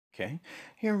Okay,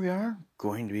 here we are,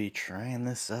 going to be trying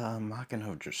this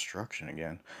Machina of Destruction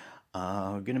again.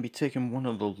 Going to be taking one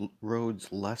of the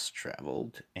roads less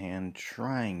traveled and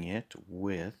trying it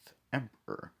with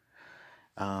Emperor.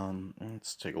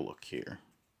 Let's take a look here.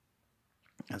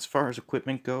 As far as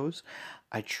equipment goes,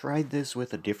 I tried this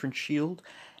with a different shield,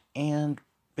 and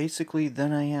basically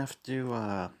then I have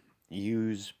to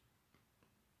use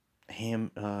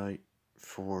him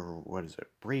for, what is it,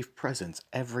 Brave Presence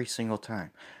every single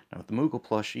time. Now with the Moogle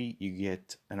plushie, you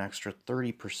get an extra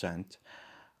 30%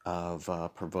 of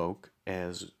Provoke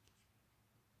as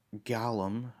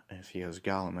Golem, if he has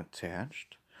Golem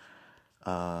attached.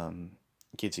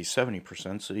 Gives you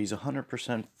 70%, so he's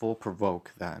 100% full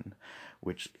Provoke then,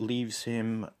 which leaves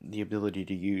him the ability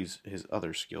to use his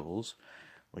other skills,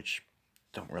 which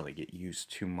don't really get used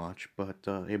too much, but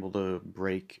able to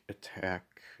break, attack,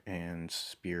 and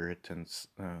spirit, and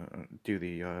do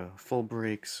the full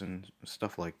breaks and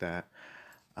stuff like that.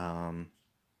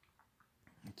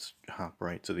 Let's hop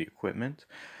right to the equipment.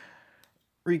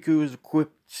 Riku is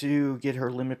equipped to get her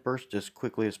limit burst as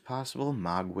quickly as possible.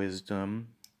 Mog Wisdom,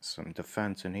 some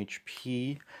defense and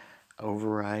HP,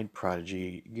 Override,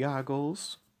 Prodigy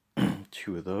Goggles,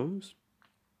 2 of those.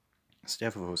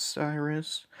 Staff of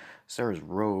Osiris, Sarah's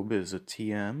Robe is a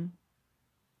TM,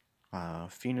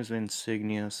 Fina's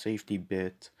Insignia, Safety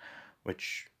Bit,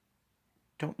 which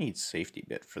don't need Safety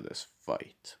Bit for this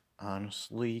fight.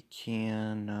 Honestly,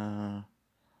 can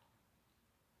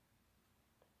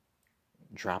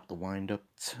drop the Wind-Up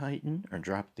Titan, or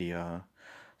drop the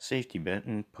Safety Bit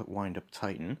and put Wind-Up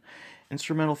Titan.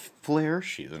 Instrumental Flare,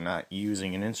 she's not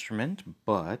using an instrument,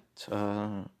 but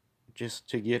just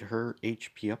to get her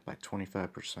HP up by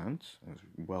 25%, is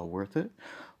well worth it.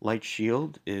 Light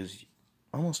Shield is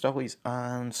almost always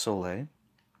on Soleil.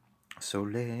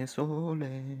 Soleil.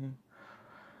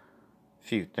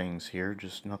 Few things here,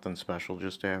 just nothing special,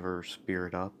 just to have her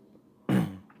spirit up.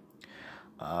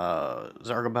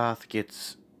 Zargaboth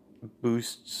gets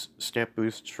stat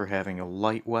boosts for having a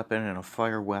light weapon and a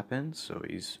fire weapon, so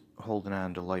he's holding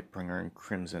on to Lightbringer and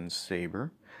Crimson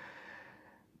Saber.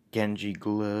 Genji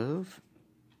Glove.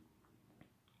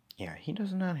 Yeah, he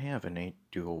does not have innate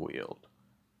dual wield.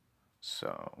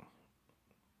 So,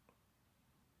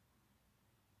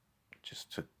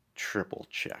 just to triple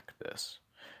check this.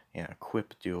 Yeah,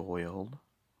 equip dual wield.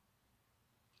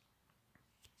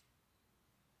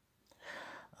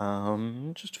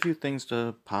 Just a few things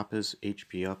to pop his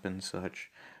HP up and such.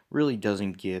 Really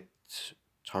doesn't get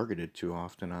targeted too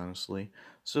often, honestly.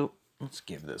 So, let's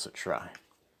give this a try.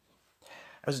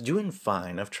 I was doing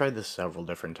fine. I've tried this several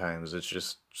different times. It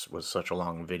just was such a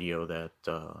long video that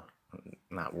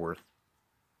not worth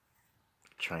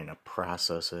trying to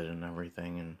process it and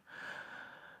everything,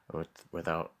 and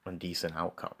without a decent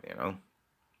outcome, you know.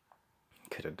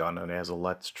 Could have done it as a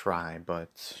let's try,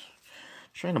 but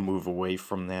trying to move away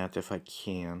from that if I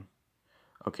can.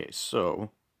 Okay,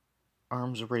 so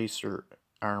arms eraser,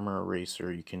 armor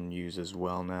eraser you can use as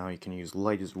well now. You can use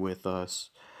Light is with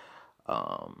us.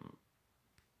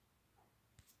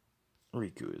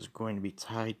 Riku is going to be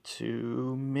tied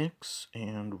to Mix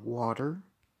and Water.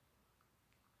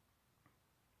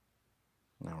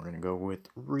 Now we're going to go with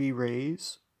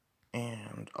Re-Raise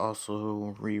and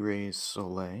also Re-Raise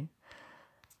Soleil.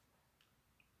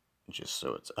 Just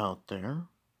so it's out there.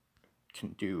 Can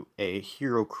do a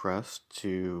Hero Crest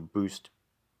to boost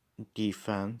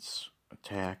defense,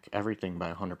 attack, everything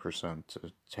by 100%.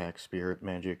 Attack, spirit,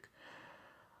 magic.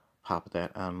 Pop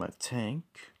that on my tank.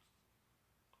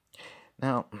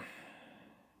 Now,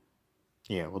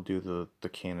 yeah, we'll do the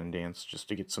cannon dance just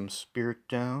to get some spirit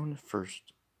down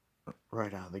first,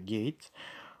 right out of the gate.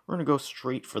 We're going to go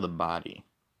straight for the body.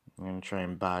 I'm going to try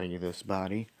and body this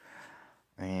body.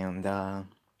 And,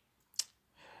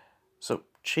 so,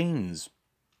 chains.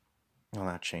 Well,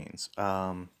 not chains.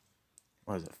 What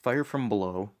is it? Fire from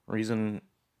below. Reason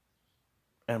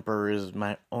Emperor is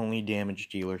my only damage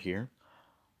dealer here.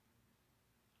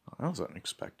 Oh, that was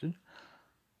unexpected.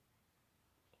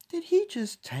 Did he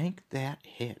just tank that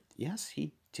hit? Yes,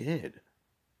 he did.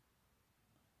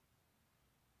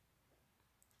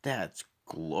 That's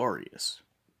glorious.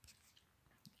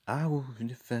 I will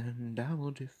defend.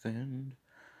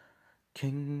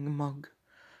 King Mug.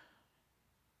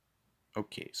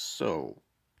 Okay, so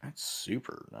that's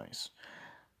super nice.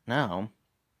 Now,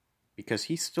 because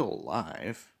he's still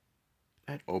alive,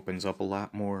 that opens up a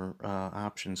lot more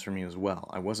options for me as well.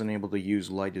 I wasn't able to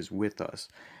use Light is with us,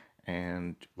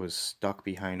 and was stuck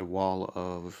behind a wall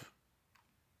of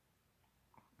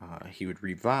he would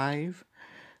revive,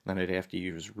 then I'd have to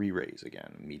use Re-Raise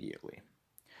again immediately.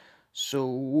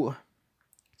 So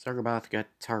Zargaboth got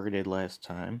targeted last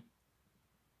time.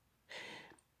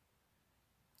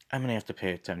 I'm gonna have to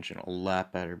pay attention a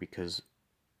lot better because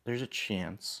there's a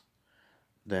chance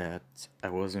that I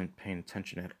wasn't paying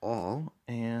attention at all,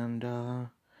 and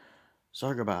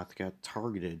Zargaboth got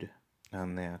targeted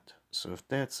on that. So if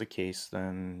that's the case,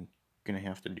 then I'm gonna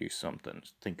have to do something,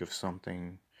 think of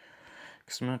something,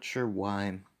 because I'm not sure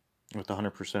why with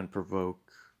 100%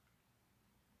 provoke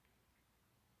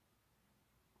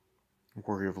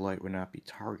Warrior of Light would not be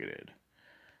targeted.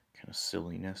 What kind of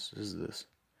silliness is this?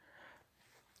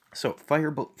 So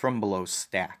fire from below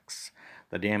stacks.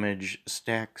 The damage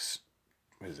stacks,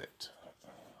 what is it?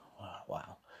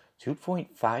 Wow.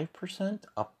 2.5%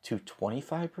 up to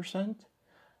 25%? Let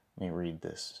me read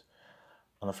this.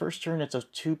 On the first turn, it's a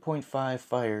 2.5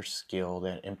 fire skill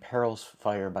that imperils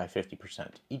fire by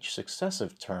 50%. Each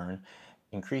successive turn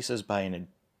increases by an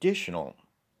additional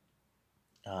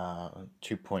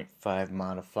 2.5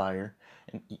 modifier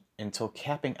until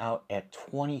capping out at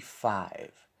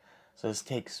 25. So this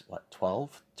takes, what,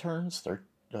 12 turns?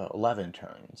 11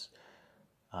 turns.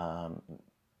 And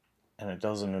it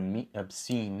does an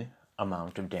obscene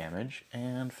amount of damage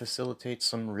and facilitates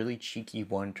some really cheeky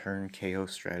one-turn KO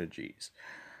strategies.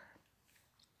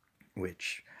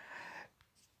 Which,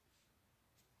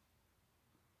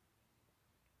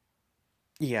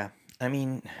 yeah, I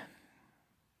mean,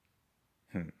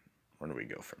 where do we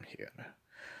go from here?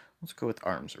 Let's go with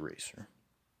Arms Eraser.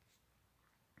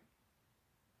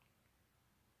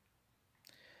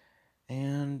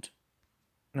 And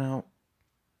now,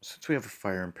 since we have a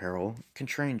Fire in Peril, can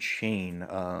try and chain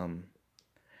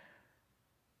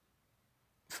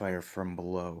fire from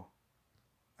below.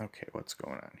 Okay, what's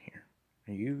going on here?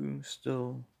 Are you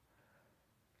still...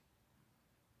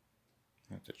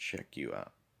 I have to check you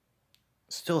out.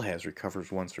 Still has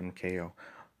recovers once from KO.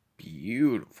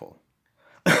 Beautiful.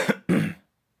 At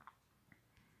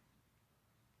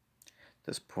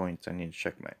this point, I need to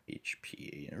check my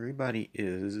HP. Everybody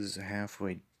is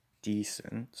halfway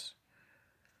decent.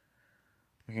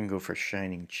 We can go for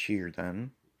Shining Cheer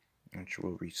then, which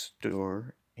will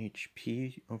restore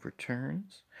HP over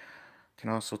turns. Can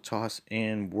also toss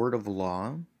in Word of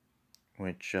Law,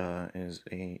 which is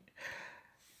a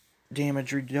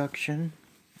damage reduction.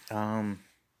 It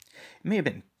may have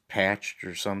been patched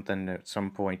or something at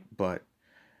some point, but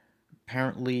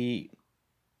apparently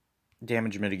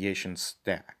damage mitigation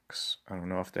stacks. I don't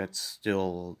know if that's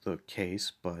still the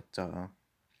case, but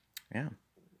yeah.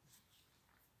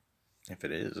 If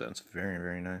it is, that's very,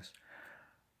 very nice.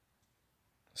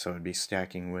 So it'd be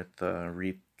stacking with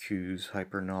Riku's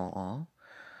Hyper Null All.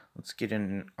 Let's get in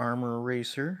an Armor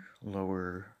Eraser,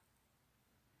 lower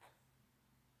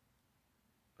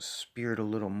Spirit a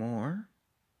little more.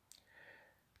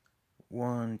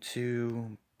 1,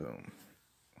 2, boom.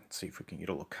 Let's see if we can get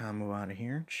a little combo out of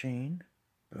here. Chain.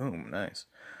 Boom, nice.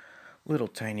 Little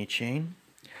tiny chain.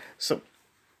 So,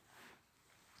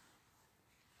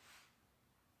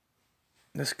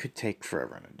 this could take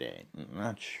forever and a day. I'm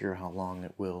not sure how long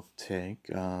it will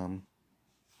take.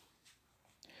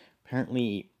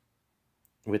 Apparently,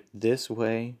 with this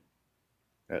way...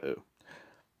 Uh-oh.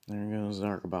 There goes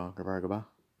Zargaba.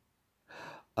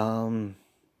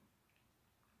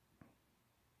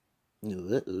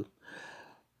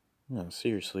 No,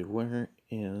 seriously, where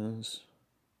is...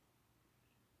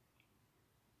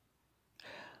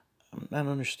 I'm not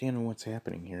understanding what's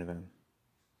happening here, then.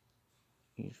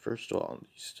 First of all, you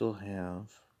still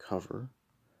have cover.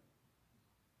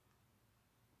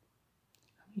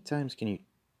 How many times can you...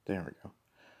 There we go.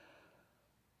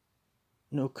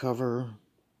 No cover.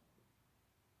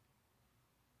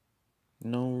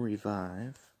 No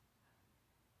revive.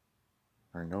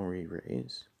 Or no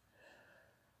re-raise.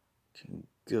 Can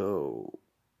go...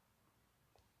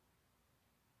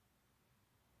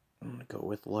 I'm gonna go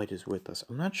with Light is With Us.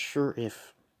 I'm not sure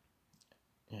if...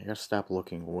 I gotta stop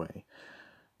looking away.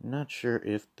 I'm not sure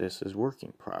if this is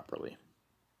working properly,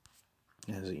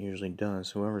 as it usually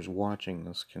does. Whoever's watching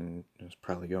this is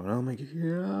probably going, "Oh my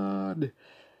god,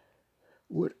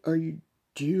 what are you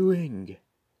doing?"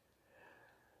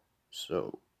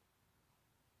 So,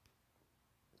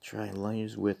 try Light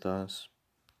is With Us.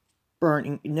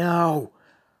 Burning, no!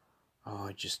 Oh,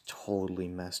 I just totally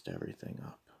messed everything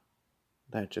up.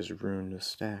 That just ruined the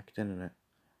stack, didn't it?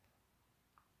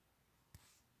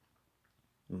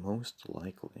 Most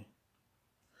likely.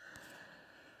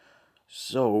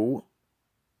 So,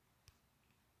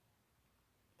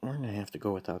 we're going to have to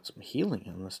go without some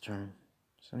healing on this turn.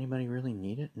 Does anybody really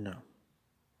need it? No.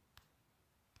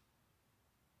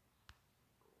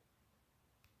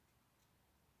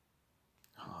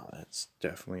 Oh, that's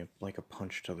definitely like a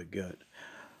punch to the gut.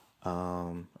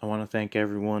 I want to thank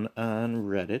everyone on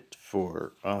Reddit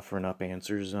for offering up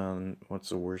answers on what's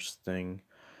the worst thing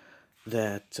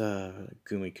that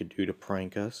Gumi could do to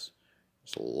prank us.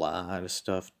 There's a lot of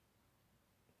stuff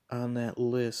on that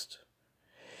list.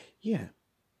 Yeah,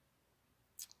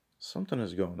 something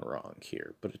is going wrong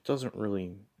here, but it doesn't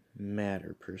really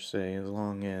matter per se as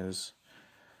long as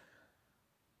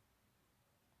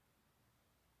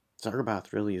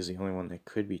Zargaboth really is the only one that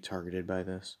could be targeted by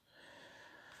this.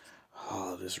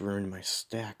 Oh, this ruined my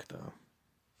stack though.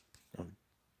 Of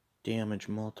damage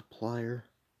multiplier.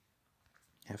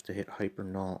 Have to hit hyper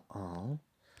null all.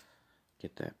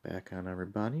 Get that back on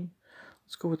everybody.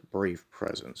 Let's go with Brave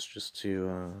Presence just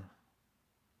to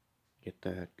get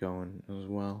that going as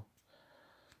well.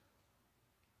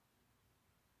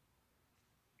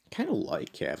 Kind of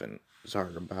like having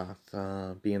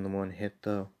Zargaboth being the one hit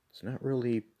though. It's not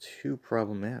really too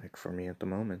problematic for me at the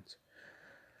moment.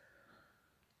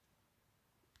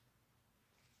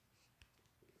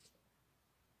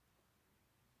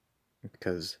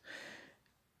 Because,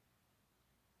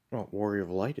 well, Warrior of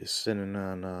Light is sitting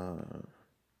on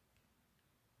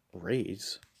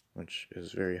Raise, which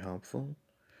is very helpful.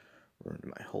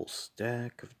 Ruined my whole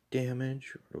stack of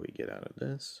damage. What do we get out of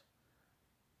this?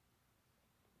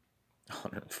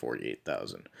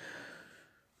 148,000.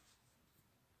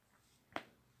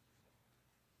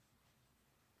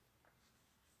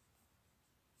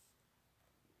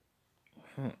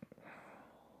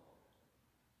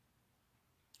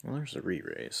 Well, there's a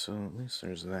re-raise, so at least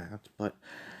there's that. But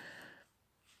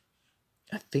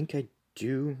I think I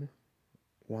do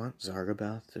want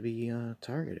Zargaboth to be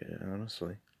targeted,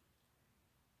 honestly.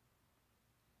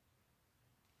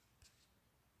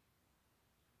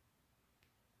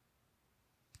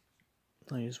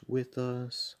 Light is with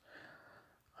us.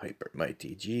 Hyper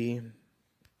Mighty G.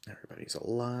 Everybody's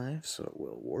alive, so it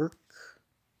will work.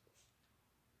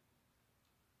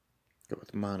 Go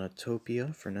with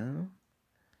Monotopia for now.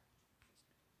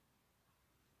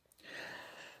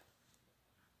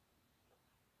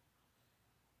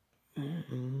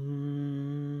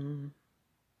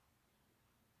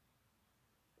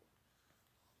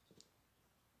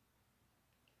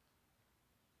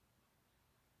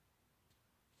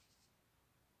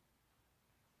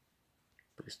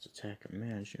 Boost attack and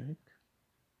magic.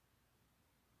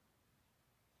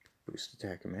 Boost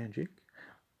attack and magic.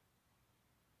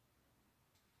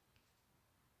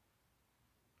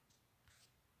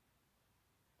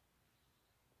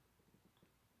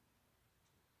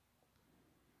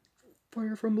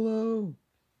 Fire from below.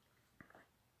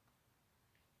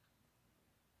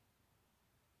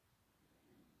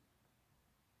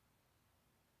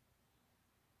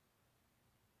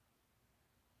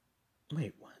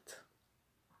 Wait, what?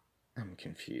 I'm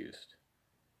confused.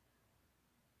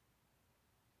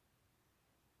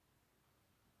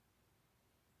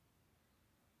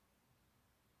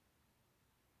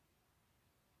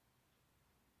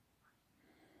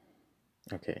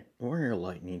 Okay, Warrior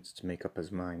Light needs to make up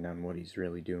his mind on what he's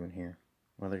really doing here.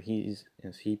 Whether is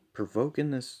he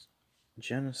provoking this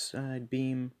genocide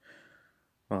beam?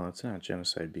 Well, it's not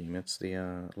genocide beam, it's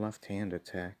the left hand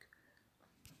attack.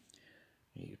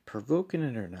 Are you provoking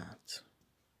it or not?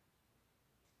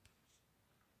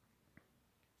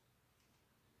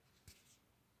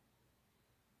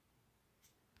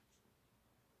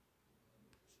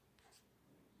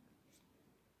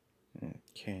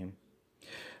 Okay.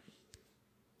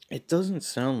 It doesn't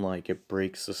sound like it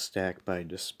breaks the stack by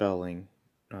dispelling,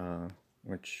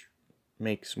 which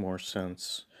makes more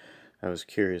sense. I was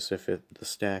curious if the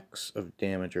stacks of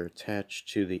damage are attached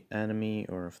to the enemy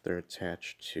or if they're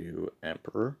attached to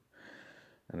Emperor.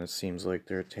 And it seems like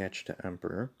they're attached to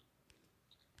Emperor.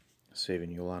 Saving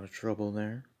you a lot of trouble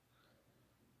there.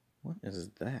 What is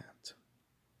that?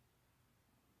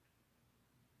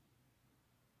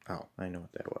 Oh, I know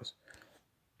what that was.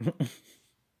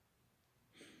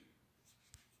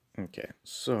 Okay,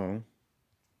 so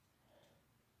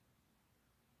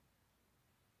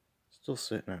still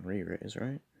sitting on re-raise,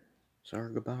 right?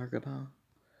 Zargabargaba.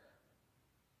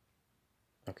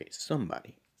 Okay,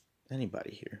 somebody.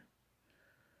 Anybody here.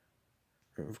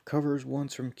 Recovers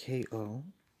once from KO.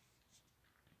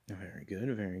 Very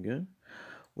good, very good.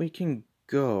 We can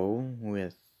go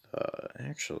with,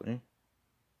 actually,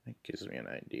 that gives me an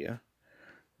idea.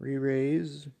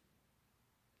 Re-raise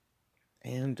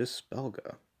and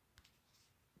Dispelga.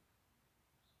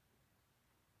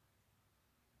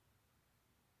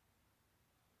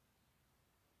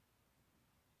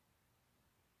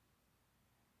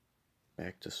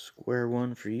 Back to square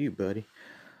one for you, buddy.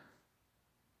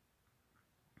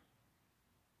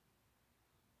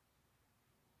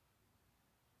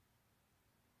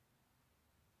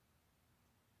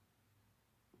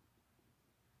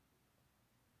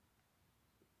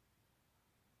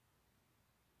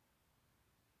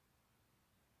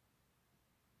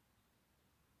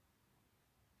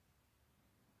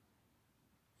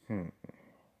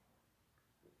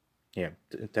 Yeah,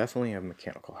 definitely have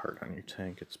mechanical heart on your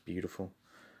tank. It's beautiful.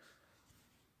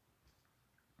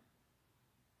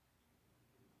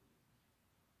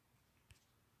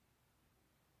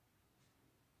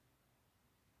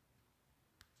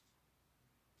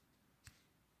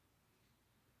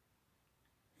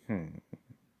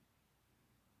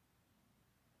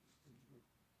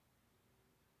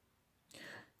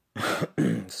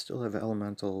 Still have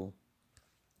elemental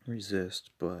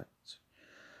resist, but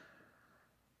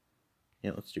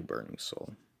yeah, let's do burning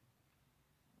soul.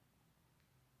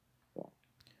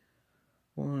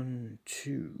 1,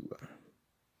 2.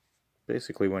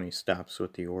 Basically, when he stops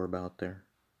with the orb out there.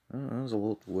 Oh, that was a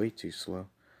little way too slow.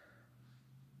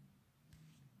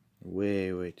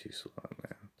 Way too slow on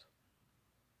that.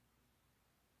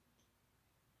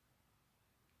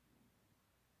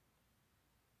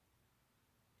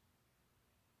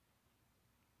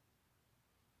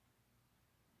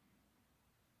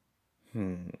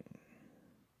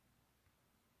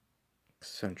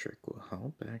 Eccentric will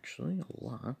help, actually, a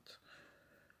lot.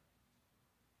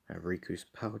 Have Riku's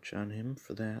pouch on him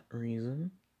for that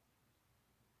reason.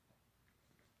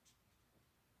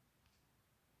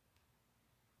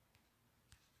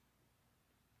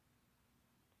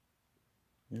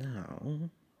 Now,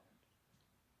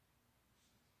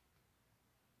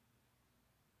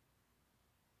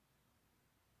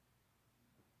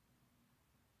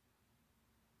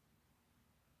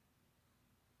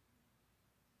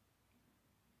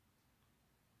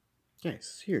 guys,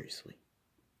 seriously.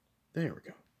 There we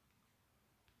go.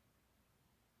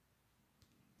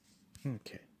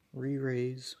 Okay,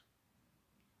 re-raise.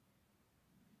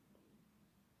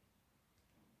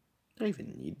 Do I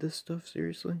even need this stuff,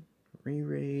 seriously?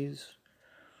 Re-raise.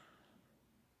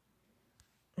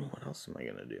 What else am I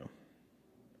gonna do?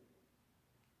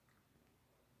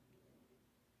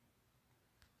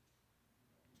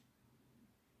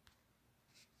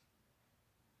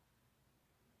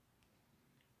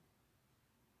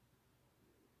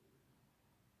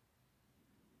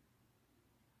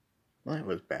 Well, that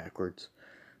was backwards.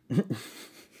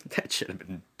 That should have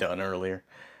been done earlier.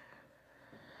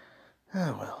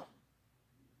 Oh well.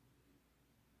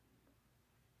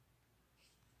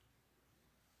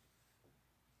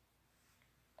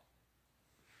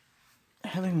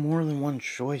 Having more than one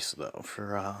choice, though,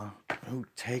 for who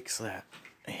takes that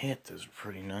hit is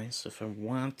pretty nice. If I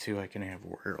want to, I can have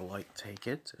Warrior Light take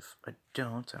it. If I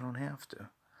don't have to.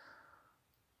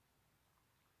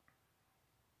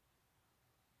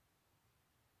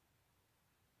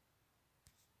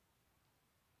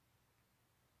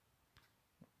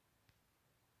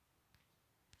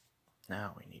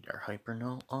 Now we need our Hyper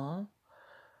Null all.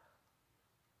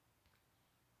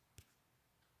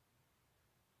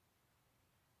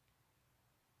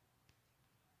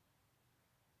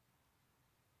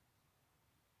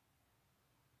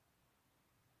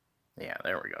 Yeah,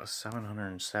 there we go.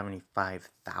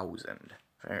 775,000.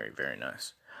 Very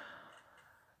nice.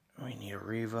 We need a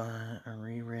Riva, a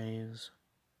re-raise.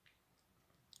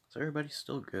 Is everybody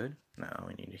still good? No,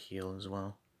 we need to heal as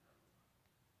well.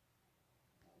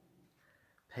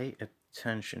 Pay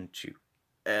attention to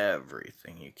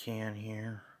everything you can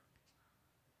here.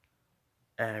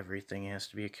 Everything has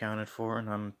to be accounted for,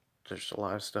 and there's a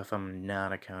lot of stuff I'm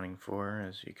not accounting for,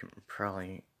 as you can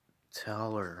probably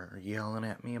tell or yelling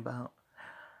at me about.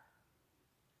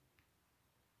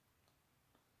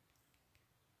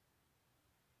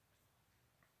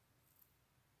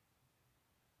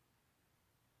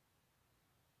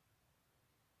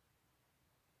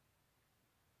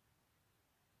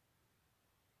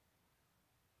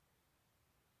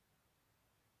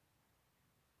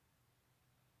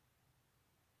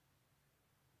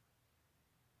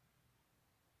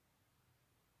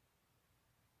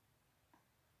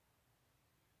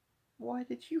 Why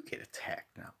did you get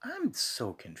attacked now? I'm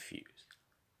so confused.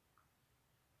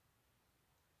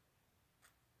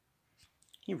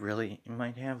 He really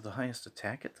might have the highest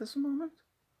attack at this moment?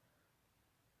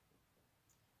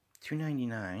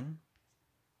 299?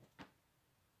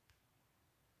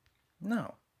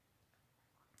 No.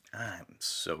 I'm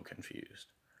so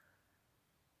confused.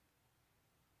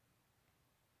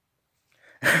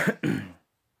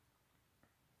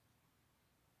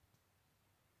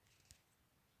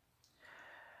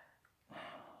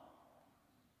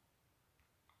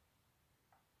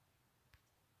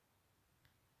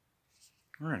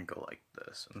 We're gonna go like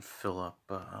this and fill up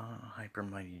Hyper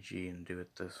Mighty G and do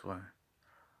it this way.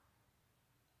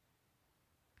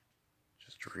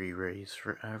 Just re-raise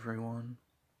for everyone.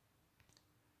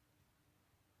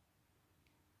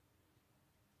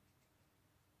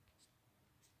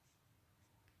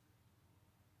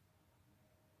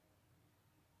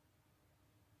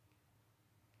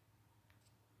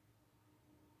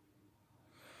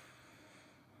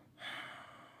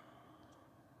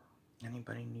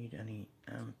 Anybody need any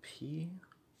MP?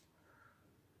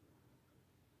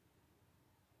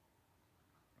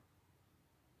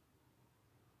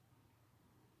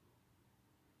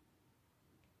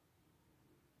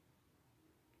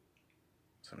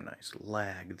 Some nice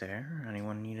lag there.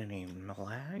 Anyone need any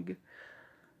malag?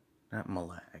 Not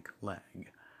malag, lag.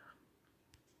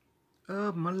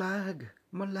 Oh, malag,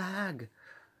 malag.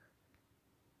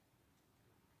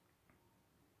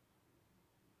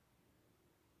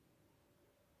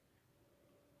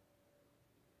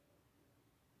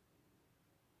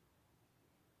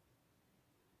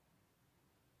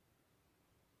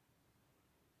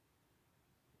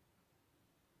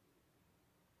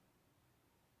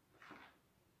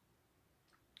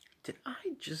 Did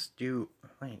I just do...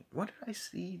 Wait, what did I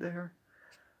see there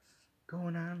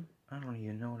going on? I don't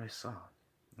even know what I saw.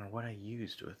 Or what I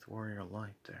used with Warrior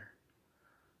Light there.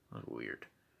 That was weird.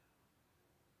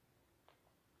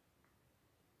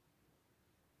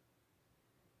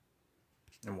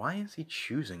 And why is he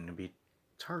choosing to be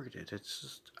targeted? It's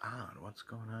just odd. What's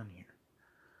going on here?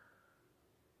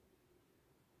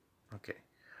 Okay.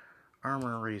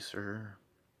 Armor Racer.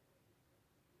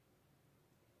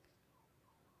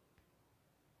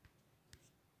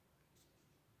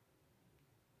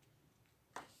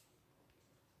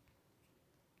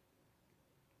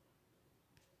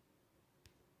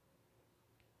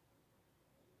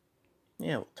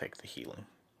 Yeah, we'll take the healing.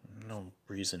 No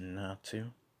reason not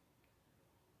to.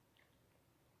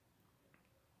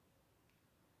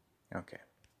 Okay.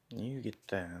 You get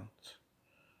that.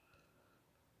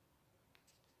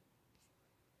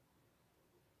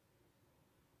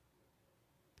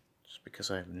 Just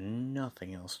because I have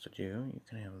nothing else to do, you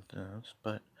can have this,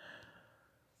 but...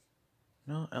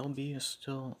 No, LB is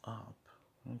still up.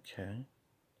 Okay.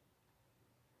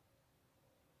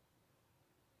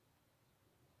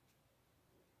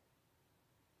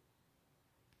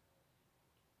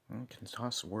 I can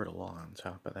toss Wordle on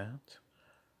top of that.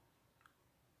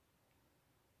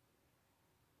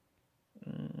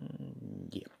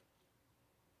 Yeah.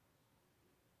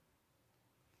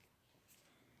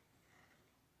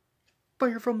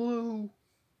 Fire from below!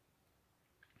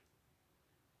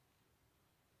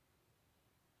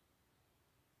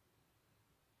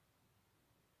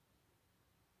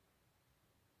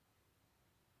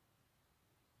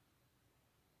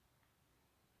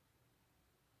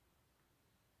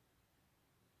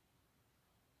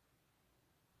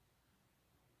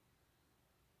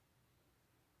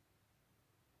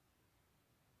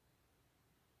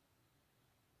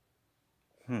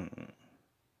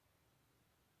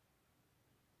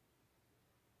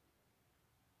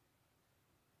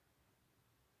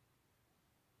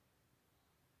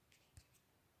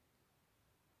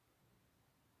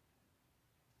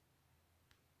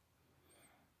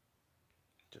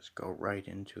 Just go right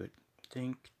into it.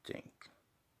 Dink, dink.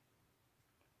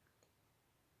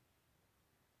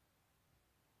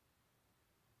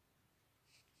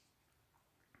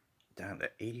 Down to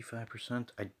 85%.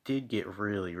 I did get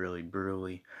really, really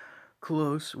brutally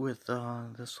close with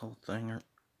this whole thing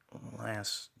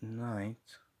last night.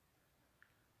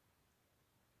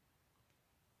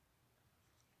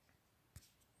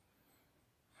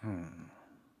 Who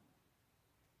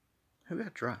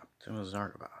got dropped? It was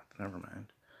Zargabot. Never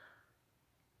mind.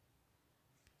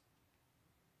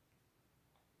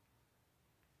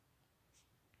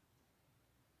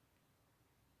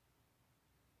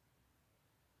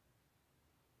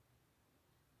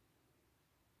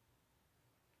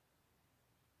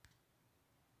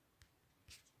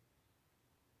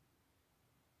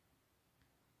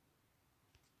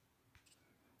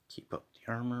 Keep up the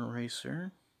armor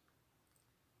racer.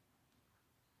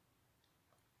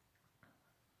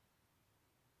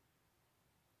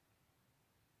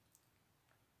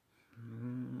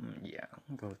 Yeah,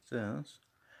 I'll go with this.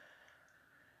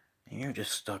 And you're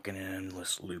just stuck in an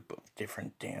endless loop of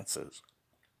different dances.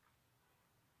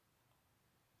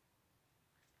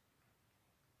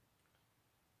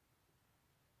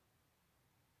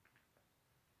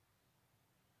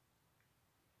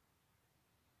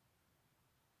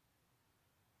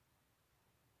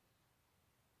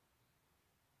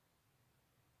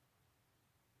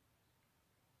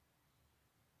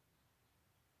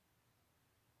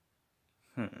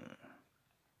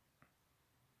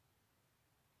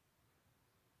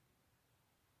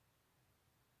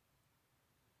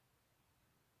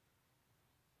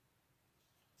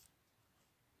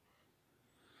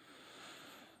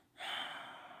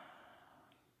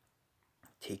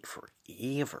 Take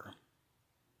forever.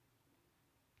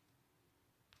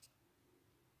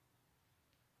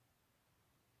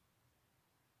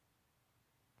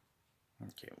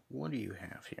 Okay, what do you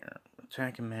have here?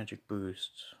 Attack and magic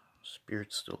boost.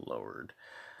 Spirit's still lowered.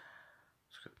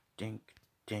 Let's go dink,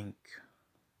 dink.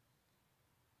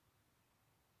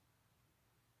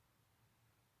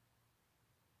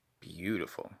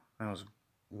 Beautiful. That was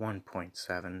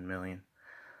 1.7 million.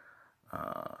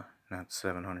 Not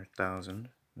 700,000.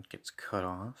 It gets cut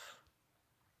off.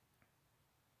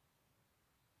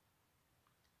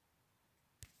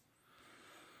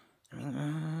 I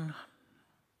mean,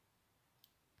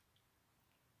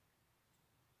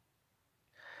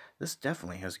 this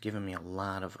definitely has given me a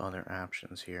lot of other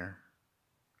options here.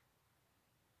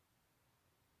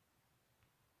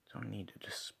 Don't need to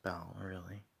dispel,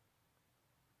 really.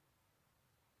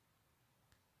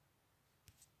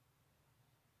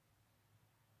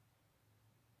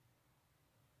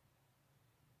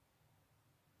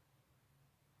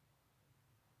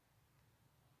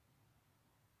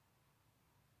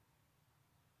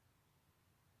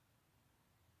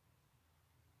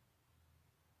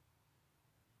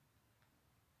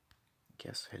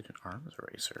 Guess hit an arms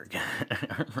racer again.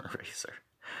 Armor racer.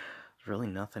 There's really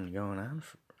nothing going on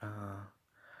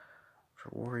for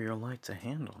Warrior Light to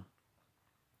handle.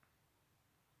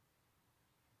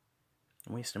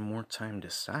 I'm wasting more time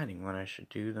deciding what I should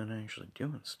do than actually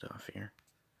doing stuff here.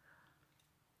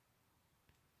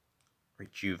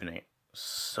 Rejuvenate.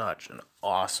 Such an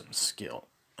awesome skill.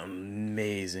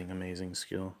 Amazing, amazing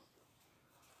skill.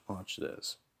 Watch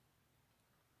this.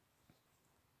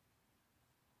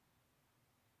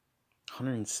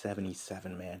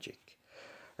 177 magic,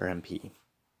 or MP.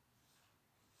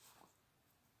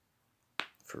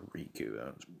 For Riku,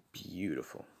 that was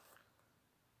beautiful.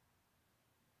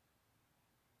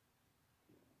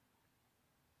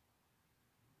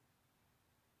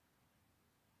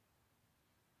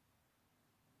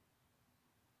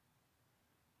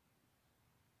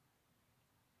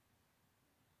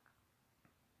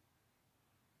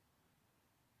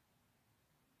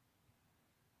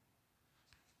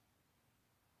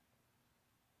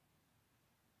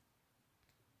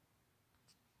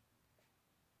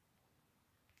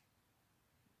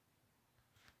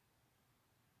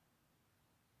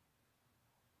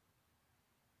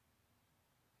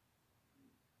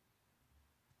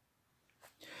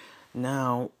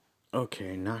 Now,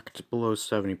 okay, knocked below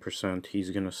 70%,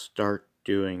 he's gonna start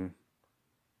doing...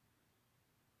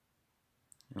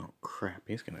 Oh crap,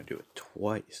 he's gonna do it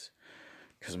twice,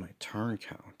 because of my turn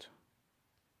count.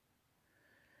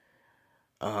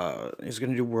 He's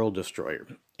gonna do World Destroyer,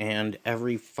 and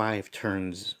every 5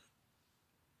 turns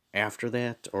after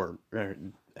that, or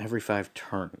every 5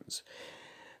 turns,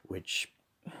 which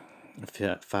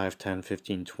 5, 10,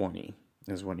 15, 20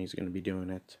 is when he's gonna be doing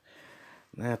it.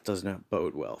 That does not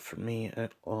bode well for me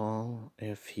at all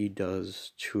if he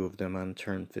does 2 of them on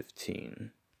turn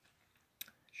 15.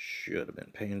 Should have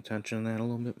been paying attention to that a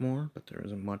little bit more, but there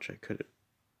isn't much I could have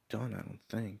done, I don't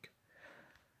think.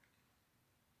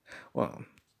 Well,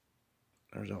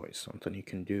 there's always something you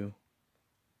can do,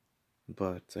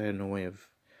 but I had no way of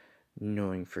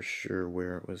knowing for sure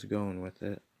where it was going with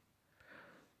it.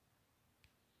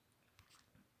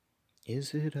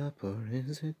 Is it up or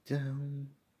is it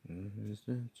down?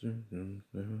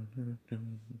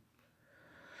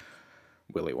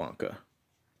 Willy Wonka.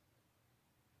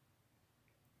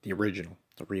 The original,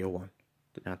 the real one.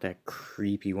 Not that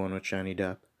creepy one with Johnny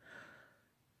Depp.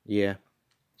 Yeah,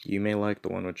 you may like the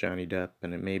one with Johnny Depp,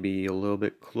 and it may be a little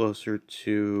bit closer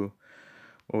to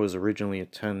what was originally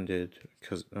intended,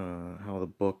 because how the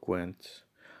book went,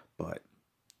 but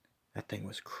that thing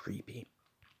was creepy.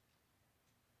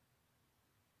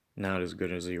 Not as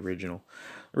good as the original.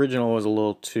 The original was a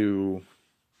little too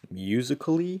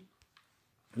musically,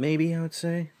 maybe I would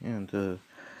say, and the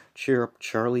Cheer Up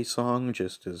Charlie song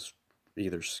just is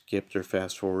either skipped or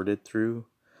fast forwarded through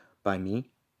by me.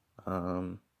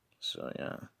 So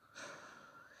yeah.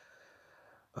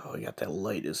 Oh, we got that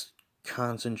light is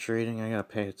concentrating. I gotta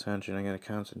pay attention. I gotta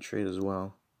concentrate as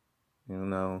well. Even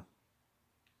though,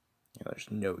 yeah,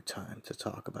 there's no time to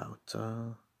talk about.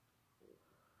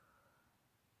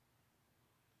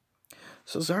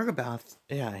 So Zargabath,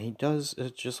 yeah, he does.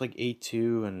 It's just like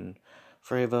A2, and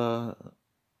Freva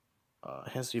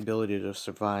has the ability to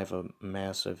survive a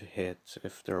massive hit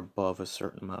if they're above a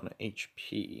certain amount of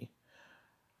HP.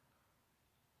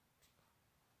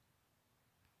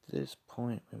 At this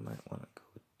point, we might want to go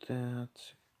with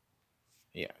that.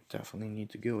 Yeah, definitely need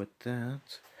to go with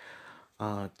that.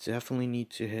 Definitely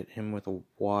need to hit him with a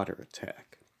water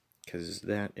attack, because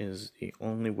that is the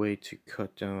only way to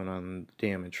cut down on the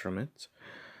damage from it.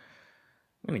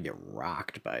 I'm gonna get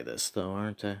rocked by this, though,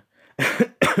 aren't I?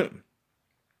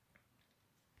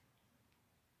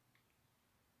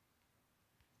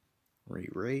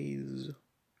 raise.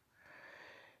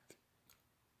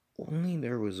 Only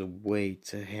there was a way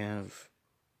to have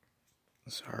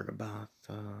Zargaboth.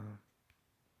 Let's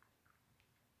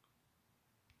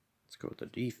go with the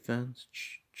defense.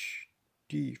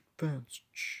 Defense.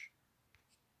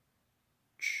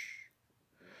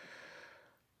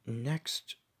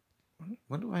 Next,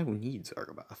 what do I need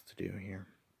Zargaboth to do here?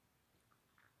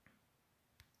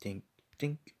 Dink,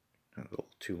 dink. A little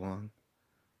too long.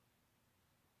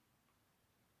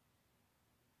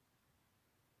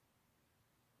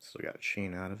 Still got a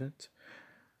chain out of it.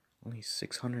 Only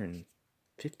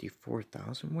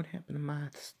 654,000. What happened to my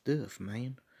stuff,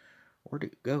 man? Where'd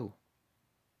it go?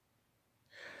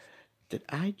 Did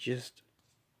I just...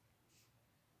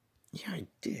 Yeah, I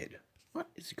did. What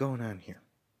is going on here?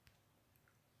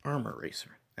 Armor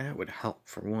racer. That would help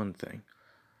for one thing.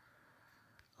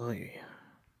 Oy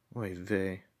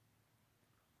vey.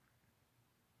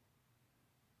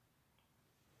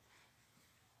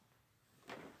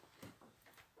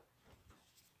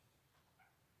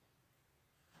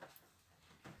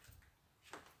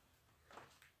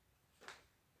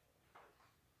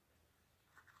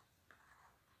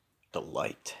 The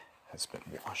light has been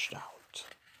washed out.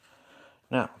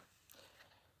 Now,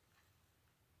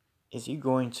 is he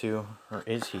going to, or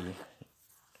is he,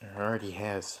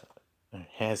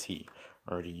 has he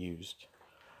already used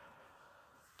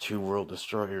 2 World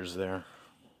Destroyers there?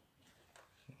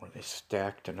 Were they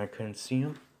stacked and I couldn't see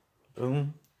them?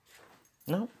 Boom.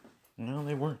 No,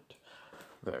 they weren't.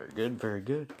 Very good, very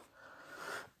good.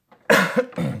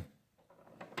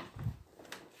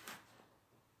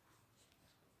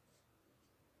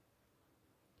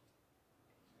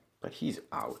 But he's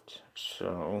out,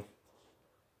 so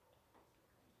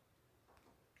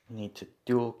need to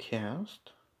dual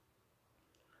cast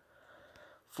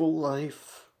Full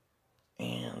Life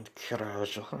and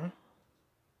Karaja.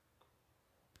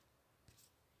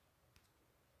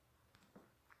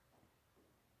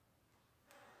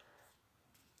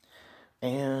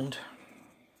 And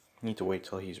need to wait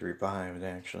till he's revived,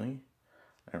 actually.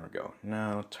 There we go.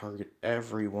 Now target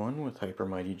everyone with Hyper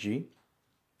Mighty G.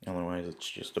 Otherwise it's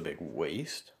just a big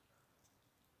waste.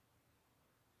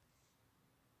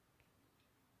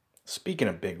 Speaking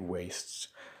of big wastes,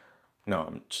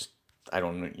 no, I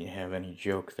don't have any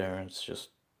joke there. It's just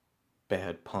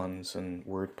bad puns and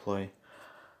wordplay.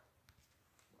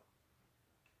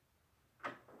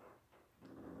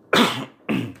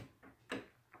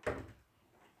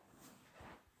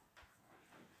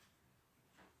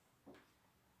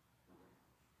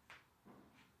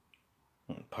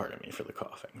 Pardon me for the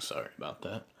coughing. Sorry about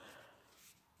that.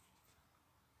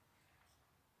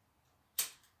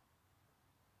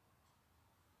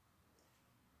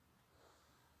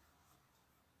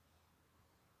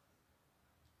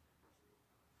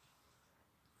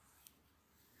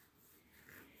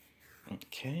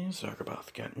 Okay,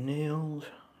 Zargaboth got nailed.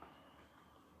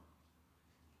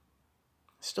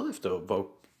 Still have to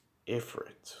evoke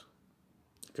Ifrit.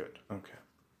 Good, okay.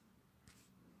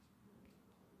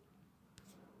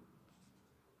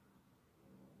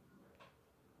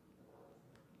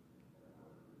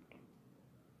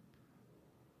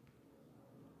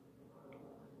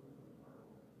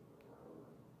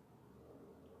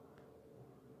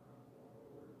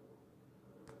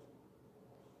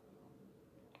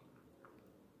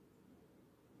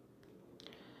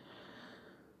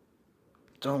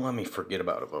 Don't let me forget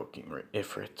about evoking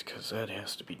Ifrit, because that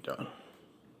has to be done.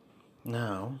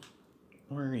 Now,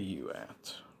 where are you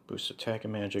at? Boost attack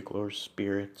and magic, lower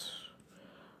spirits.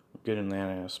 Good in that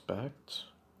aspect.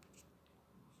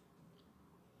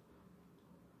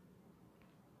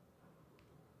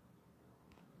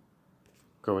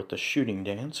 Go with the shooting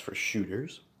dance for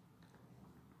shooters.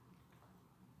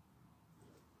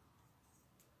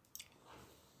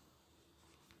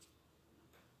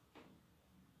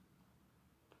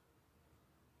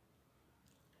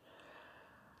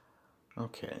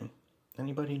 Okay.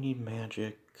 Anybody need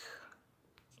magic?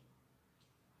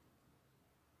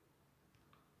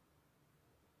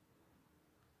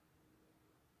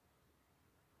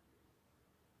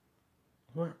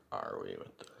 Where are we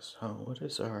with this? Oh, what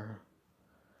is our...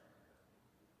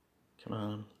 Come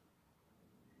on.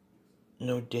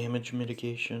 No damage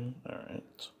mitigation?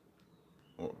 Alright.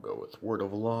 We'll go with Word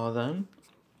of Law then.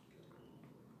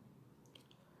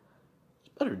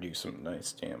 Better do some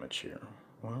nice damage here.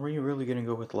 Are we really gonna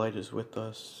go with Light is with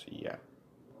us? Yeah.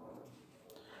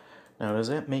 Now, does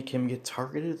that make him get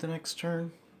targeted the next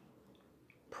turn?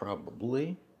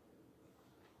 Probably.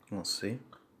 We'll see.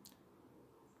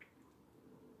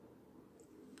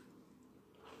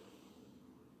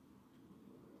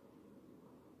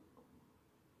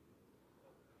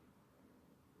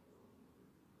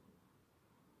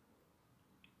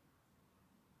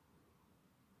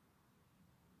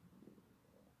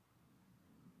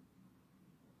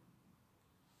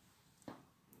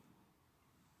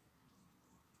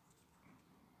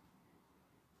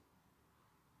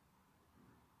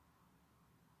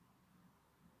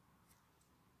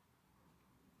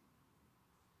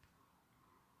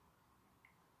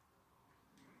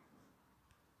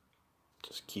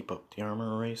 Just keep up the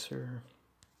armor eraser.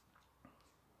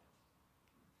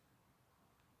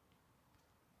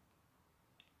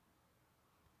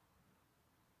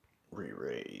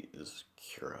 Re-raise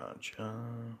Kiraja.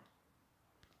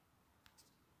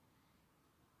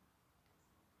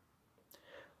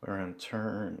 We're on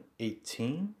turn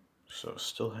 18, so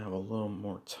still have a little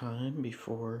more time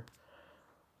before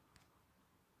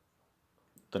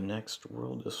the next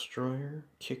World Destroyer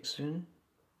kicks in.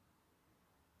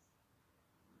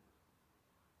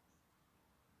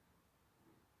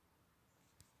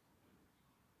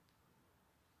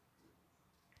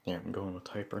 Yeah, I'm going with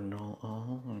Hyper Null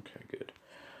All. Okay, good.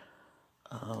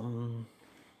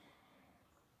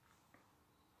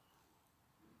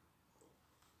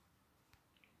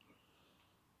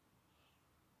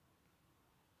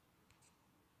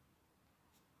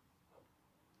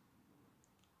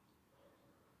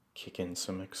 Kick in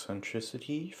some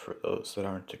eccentricity for those that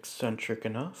aren't eccentric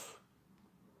enough.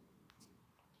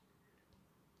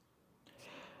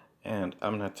 And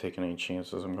I'm not taking any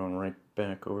chances. I'm going right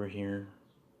back over here.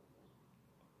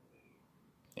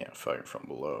 Yeah, fire from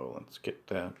below. Let's get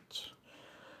that.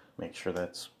 Make sure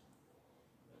that's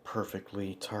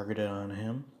perfectly targeted on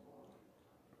him.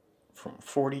 From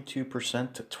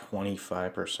 42% to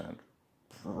 25%.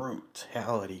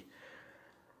 Brutality.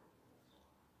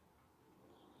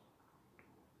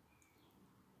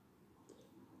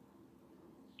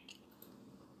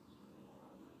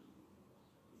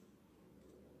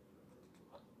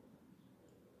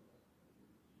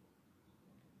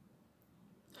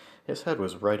 His head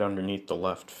was right underneath the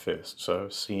left fist, so I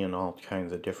was seeing all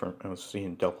kinds of different, I was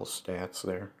seeing double stats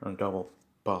there, or double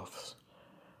buffs.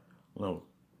 A little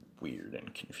weird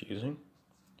and confusing.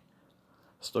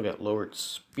 Still got lowered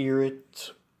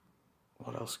spirit.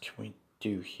 What else can we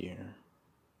do here?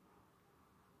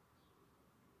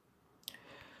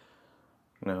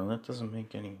 No, that doesn't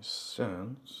make any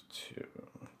sense to...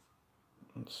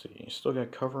 Let's see, still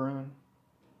got cover on?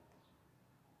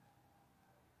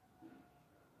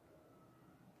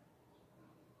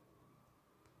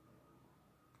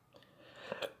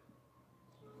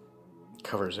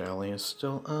 Cover's alley is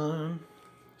still on.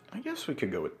 I guess we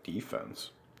could go with defense.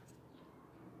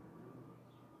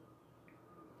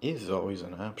 Is always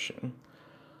an option.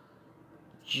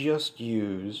 Just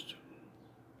used.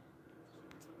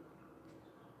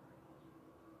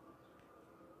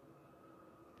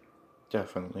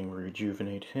 Definitely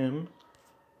rejuvenate him.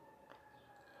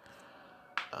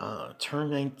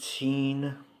 Turn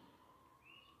 19.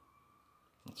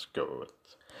 Let's go with...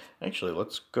 Actually,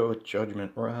 let's go with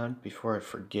Judgment Rod before I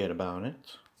forget about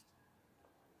it.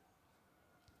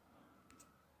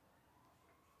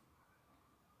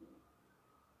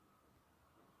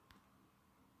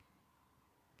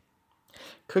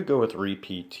 Could go with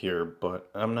repeat here,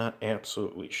 but I'm not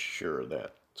absolutely sure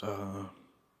that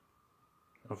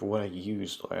of what I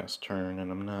used last turn,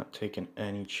 and I'm not taking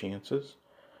any chances.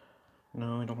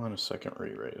 No, I don't want a second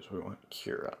re-raise. We want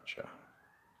Kiraja.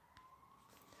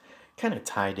 Kind of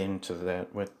tied into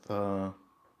that with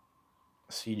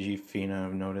CG Fina,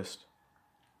 I've noticed.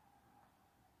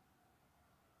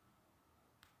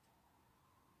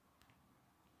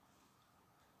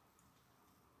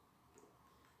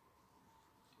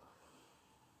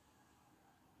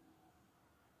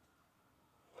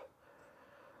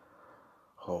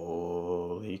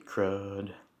 Holy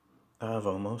crud, I've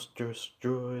almost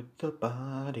destroyed the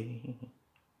body.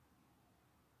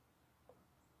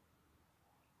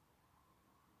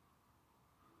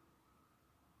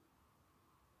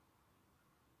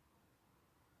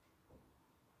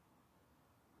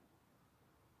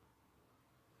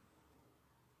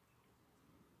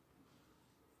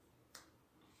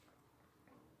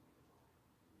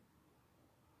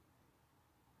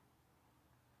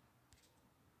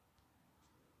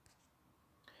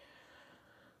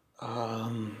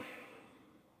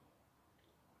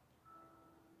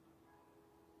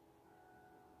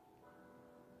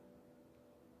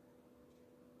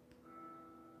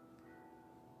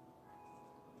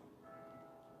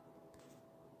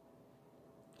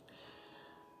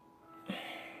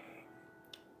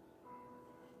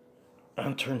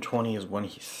 On turn 20 is when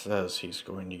he says he's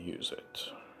going to use it.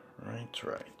 Right.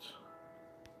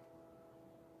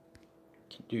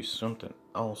 Can do something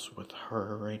else with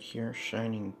her right here.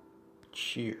 Shining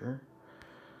Cheer.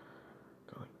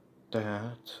 Go like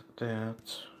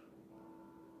that.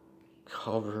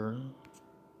 Cover.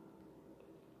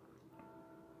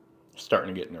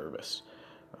 Starting to get nervous.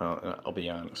 I'll be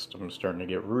honest. I'm starting to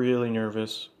get really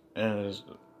nervous. As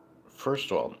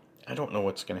first of all, I don't know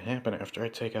what's going to happen after I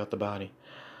take out the body.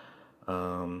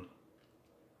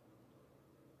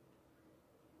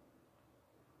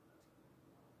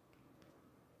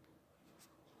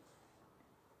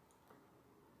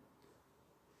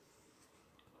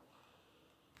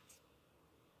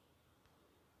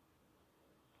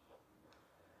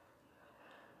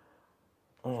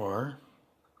 Or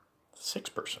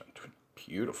 6%.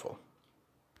 Beautiful.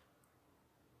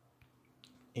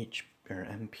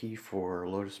 MP for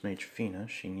Lotus Mage Fina.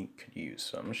 She could use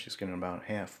some. She's getting about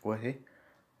halfway.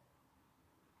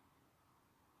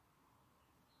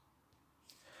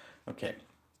 Okay.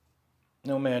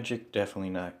 No magic, definitely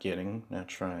not getting, not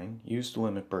trying. Used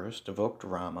Limit Burst, evoked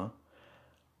Rama.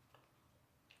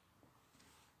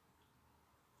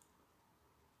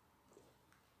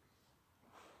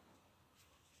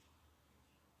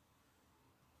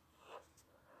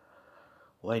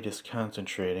 Light is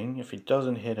concentrating. If he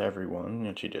doesn't hit everyone,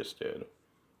 and she just did,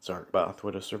 Zarkboth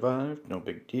would have survived. No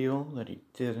big deal that he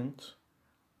didn't.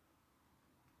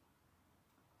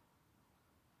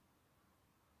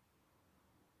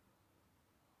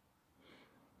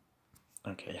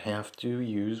 Okay, have to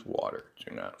use water.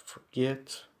 Do not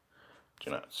forget.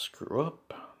 Do not screw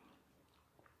up.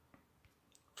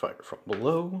 Fire from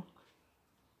below.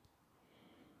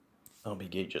 LB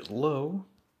gauge is low.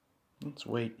 Let's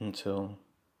wait until...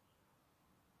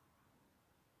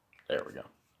 There we go.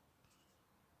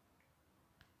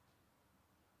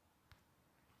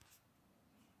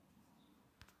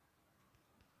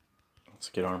 Let's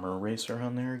get Armor Eraser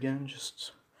on there again.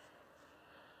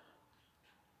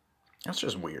 That's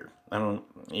just weird. I don't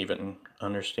even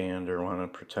understand or want to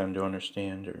pretend to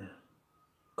understand or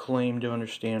claim to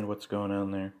understand what's going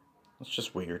on there. It's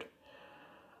just weird.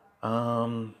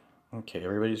 Okay,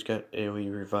 everybody's got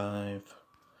AoE Revive.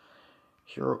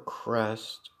 Hero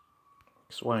Crest.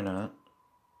 Because why not?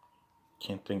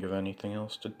 Can't think of anything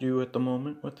else to do at the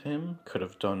moment with him. Could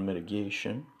have done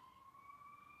Mitigation.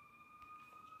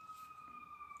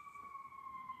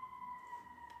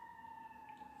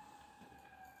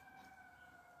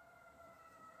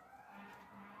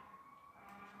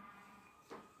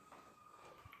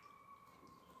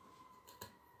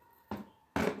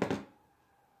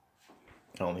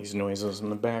 All these noises in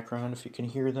the background, if you can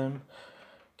hear them.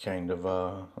 Kind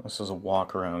of, this is a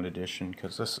walk-around edition,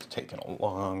 because this has taken a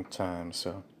long time,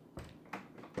 so...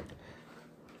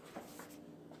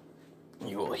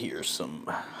 You will hear some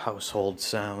household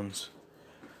sounds,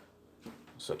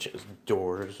 such as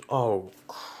doors. Oh,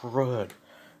 crud.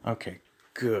 Okay,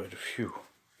 good, phew.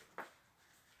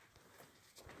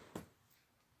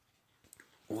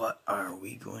 What are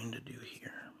we going to do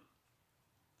here?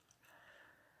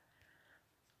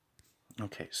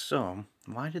 Okay, so,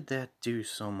 why did that do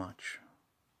so much?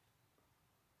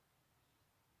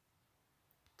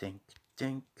 Dink,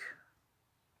 dink.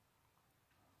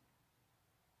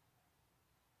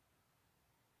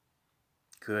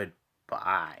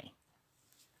 Goodbye.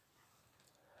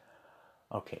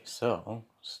 Okay, so,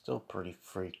 still pretty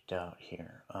freaked out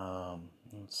here.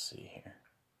 Let's see here.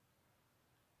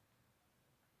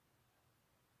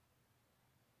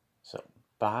 So,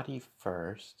 body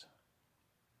first.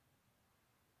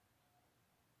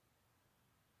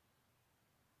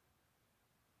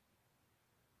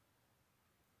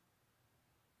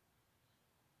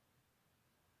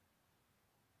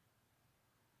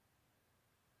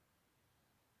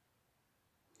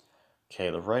 Okay,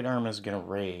 the right arm is going to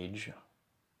rage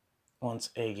once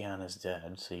Aigaion is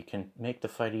dead, so you can make the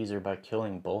fight easier by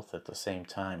killing both at the same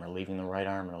time or leaving the right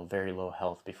arm at a very low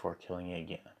health before killing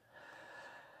Aigaion.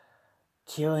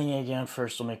 Killing Aigaion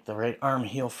first will make the right arm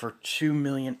heal for 2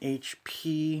 million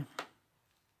HP.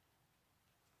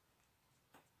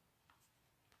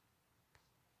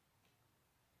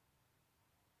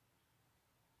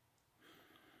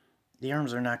 The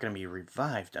arms are not going to be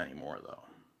revived anymore, though.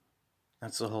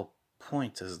 That's the whole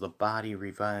point, is the body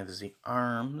revives the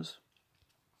arms.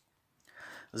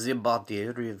 The body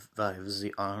revives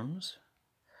the arms.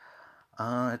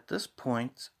 At this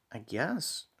point, I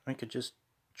guess I could just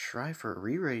try for a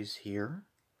re-raise here.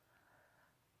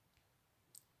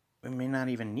 We may not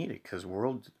even need it, because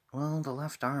well, the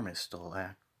left arm is still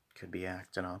could be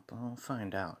acting up. I'll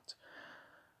find out.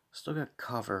 Still got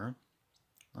cover.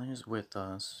 Light is with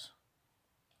us.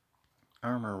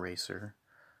 Armor Racer.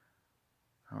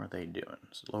 How are they doing?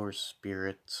 Lower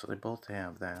Spirit, so they both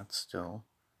have that still.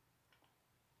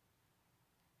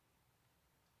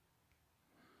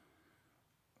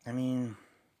 I mean,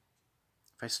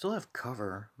 if I still have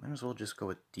cover, might as well just go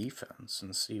with defense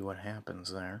and see what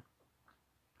happens there.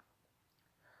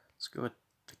 Let's go with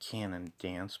the cannon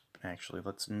dance. Actually,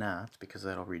 let's not, because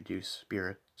that'll reduce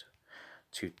spirit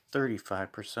to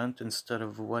 35% instead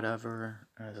of whatever.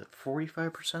 Is it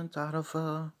 45% out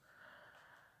of,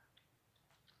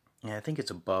 yeah, I think it's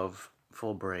above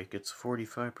full break. It's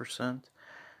 45%.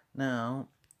 Now,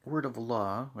 Word of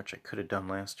Law, which I could have done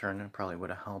last turn and probably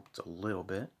would have helped a little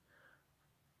bit.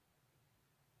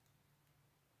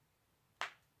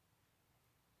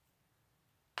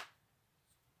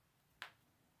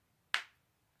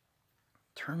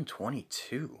 Turn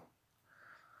 22.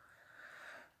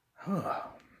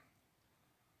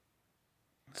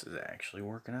 This is actually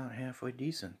working out halfway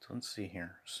decent. Let's see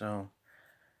here. So,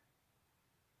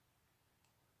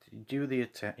 did he do the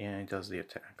attack? Yeah, he does the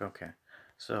attack. Okay.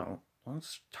 So,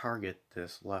 let's target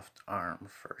this left arm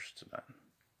first then.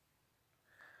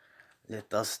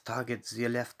 Let us target the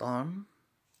left arm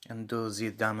and do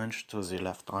the damage to the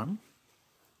left arm.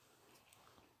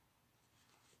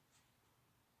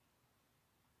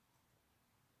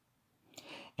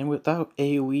 And without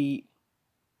AoE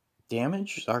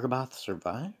damage, Zargaboth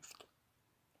survived?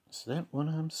 Is that what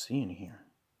I'm seeing here?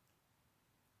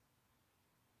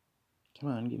 Come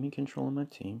on, give me control of my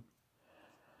team.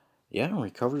 Yeah,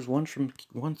 recovers once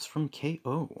from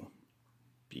KO.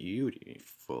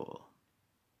 Beautiful.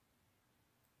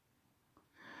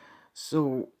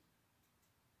 So,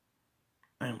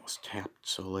 I almost tapped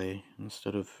Soleil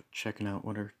instead of checking out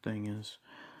what her thing is.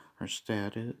 Her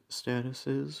status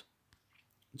is.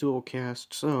 Dual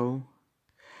cast, so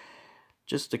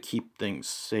just to keep things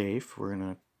safe, we're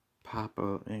gonna pop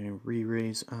a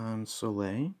re-raise on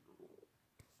Soleil.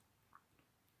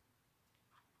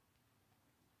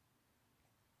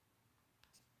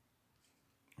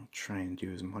 I'll try and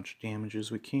do as much damage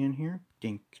as we can here.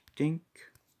 Dink, dink.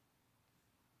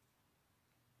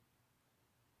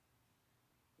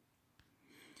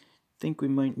 Think we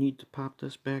might need to pop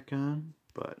this back on,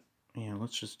 but yeah,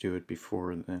 let's just do it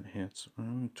before that hits.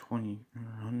 120,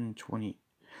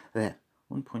 that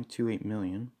 1.28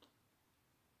 million.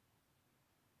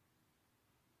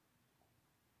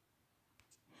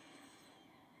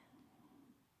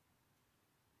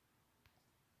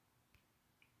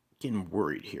 Getting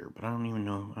worried here, but I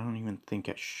don't even think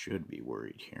I should be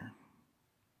worried here.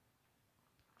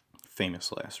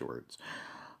 Famous last words.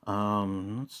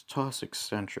 Let's toss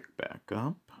eccentric back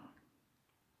up.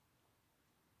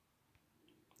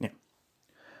 Yeah.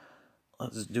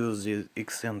 Let's do the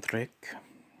eccentricity.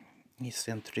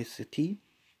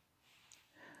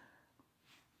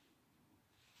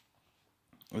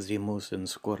 The moose and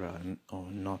squirrel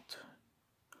are not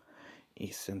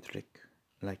eccentric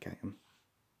like I am.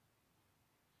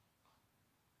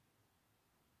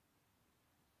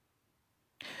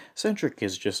 Eccentric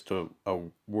is just a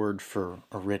word for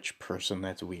a rich person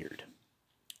that's weird.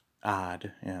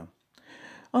 Odd, yeah.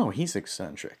 Oh, he's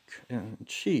eccentric. And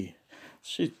she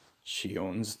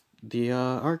owns the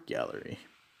art gallery.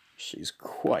 She's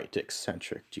quite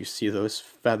eccentric. Do you see those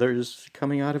feathers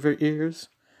coming out of her ears?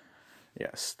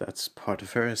 Yes, that's part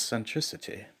of her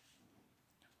eccentricity.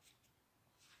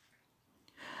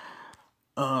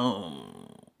 You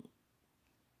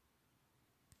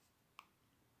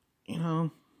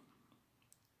know,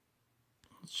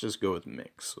 let's just go with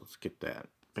mix. Let's get that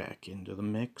back into the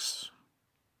mix.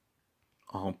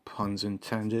 All puns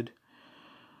intended.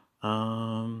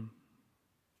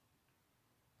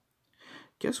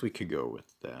 Guess we could go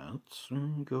with that.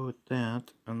 Go with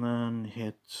that, and then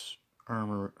hit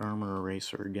armor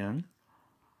eraser again.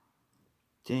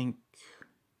 Dink,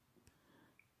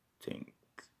 dink.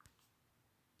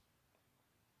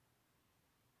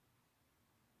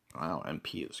 Wow,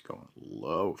 MP is going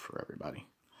low for everybody.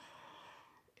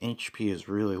 HP is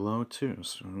really low too,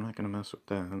 so I'm not gonna mess with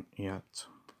that yet.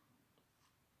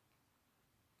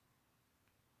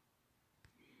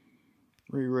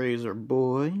 Re-raise our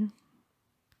boy.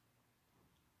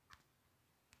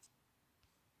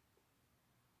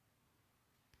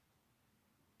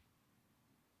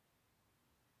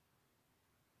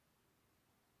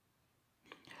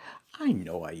 I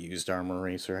know I used Armor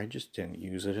Eraser, I just didn't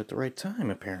use it at the right time,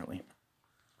 apparently.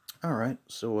 Alright,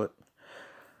 so what?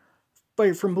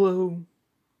 Fight from Blue.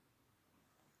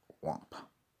 Womp.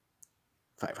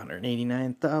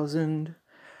 589,000.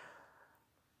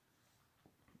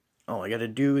 All I gotta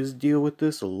do is deal with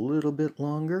this a little bit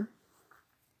longer.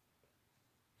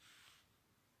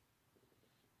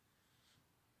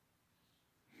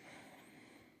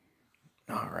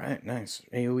 Alright, nice.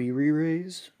 AoE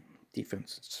re-raise.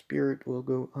 Defense and Spirit will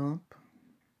go up.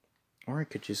 Or I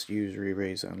could just use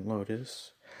re-raise on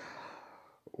Lotus.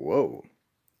 Whoa.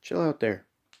 Chill out there.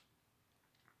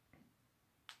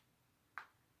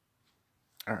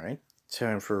 Alright,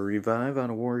 time for a revive on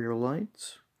a Warrior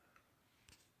Lights.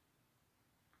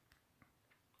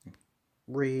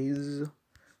 Raise,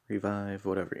 revive,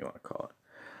 whatever you want to call it.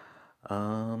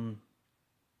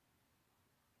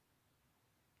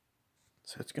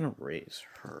 So it's gonna raise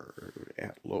her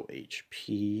at low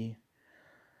HP.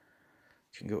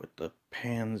 Can go with the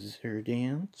Panzer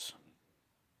Dance.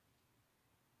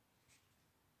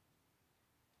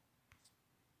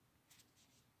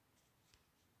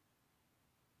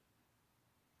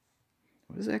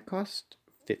 What does that cost?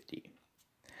 50.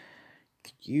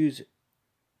 Could use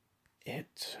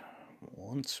it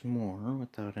once more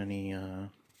without any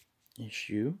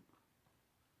issue.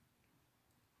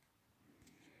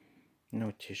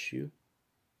 No tissue.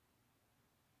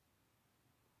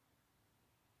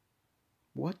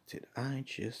 What did I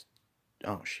just...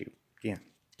 Oh, she... Yeah,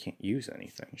 can't use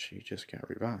anything. She just got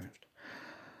revived.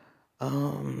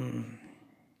 I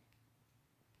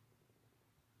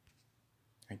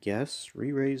guess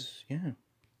re-raise, yeah.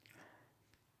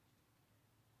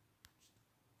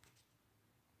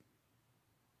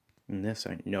 And this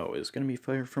I know is going to be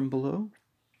fire from below,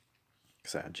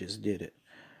 because I just did it.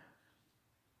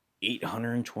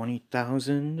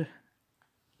 820,000.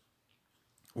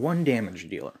 One damage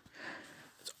dealer.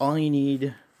 That's all you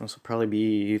need. This will probably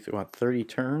be, what, 30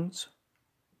 turns?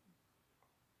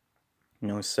 You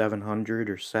know, 700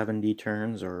 or 70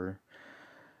 turns or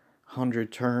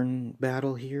 100 turn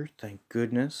battle here. Thank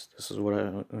goodness. This is what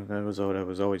that was what I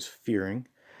was always fearing.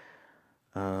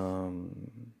 Gotta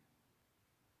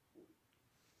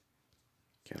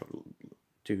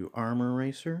do armor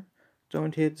racer.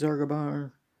 Don't hit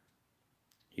Zargabar.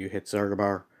 You hit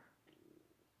Zargabar.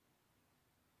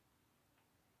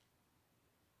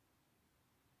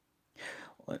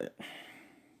 I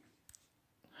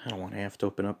don't want to have to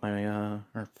open up my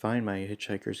or find my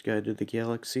Hitchhiker's Guide to the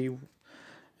Galaxy.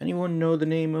 Anyone know the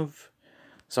name of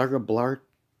Zargablart?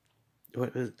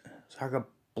 What is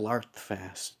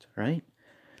Zargablartfast, right?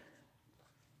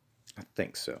 I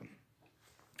think so.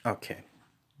 Okay,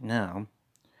 now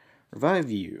revive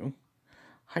you,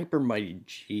 Hyper Mighty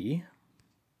G,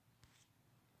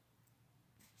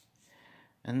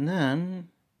 and then,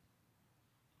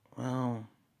 well,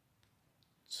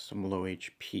 some low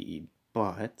HP,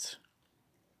 but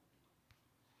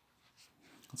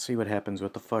let's see what happens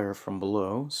with the fire from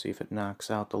below. See if it knocks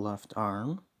out the left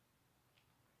arm.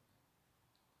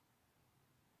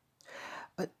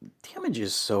 Damage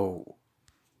is so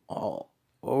all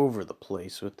over the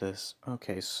place with this.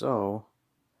 Okay, so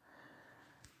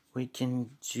we can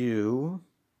do...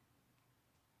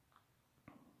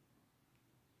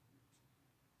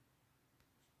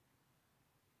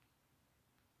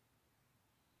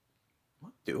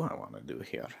 What do I want to do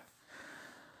here?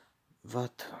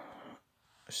 What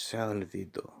shall we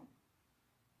do?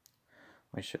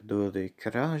 We should do the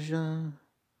Karaja.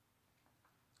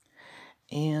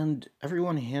 And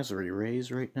everyone has a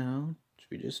re-raise right now.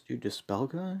 Should we just do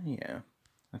Dispelga? Yeah,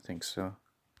 I think so.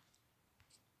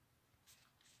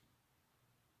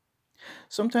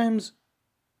 Sometimes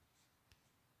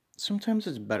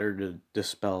it's better to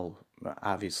dispel,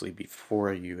 obviously,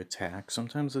 before you attack.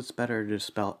 Sometimes it's better to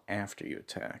dispel after you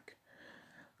attack.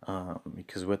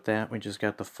 Because with that, we just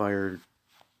got the fire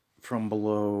from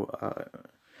below.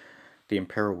 The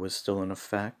Imperil was still in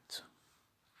effect.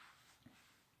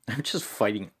 I'm just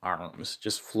fighting arms,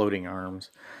 just floating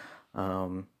arms.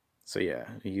 So yeah,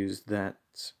 I used that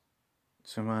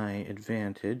to my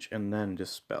advantage and then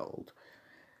dispelled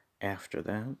after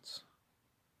that.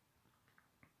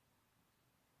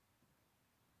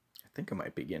 I think I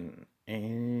might begin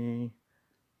a...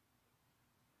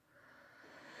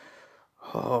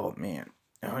 Oh man,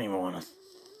 I don't even want to...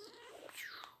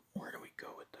 Where do we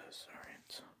go with this?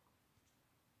 Alright.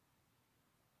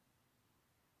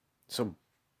 So...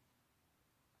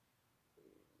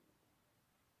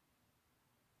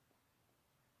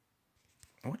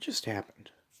 What just happened?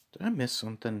 Did I miss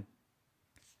something?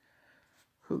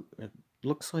 It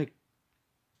looks like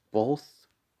both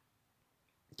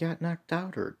got knocked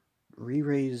out, or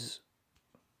re-raise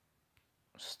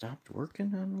stopped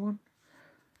working on one?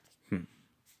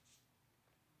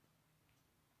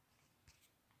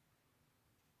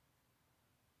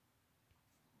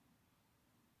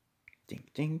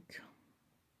 Dink dink.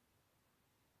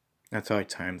 That's how I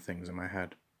time things in my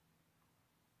head.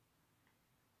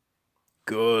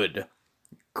 Good.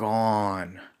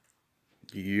 Gone.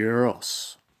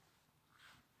 Yes.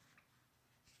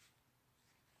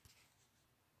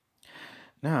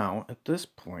 Now, at this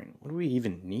point, what do we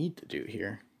even need to do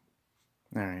here?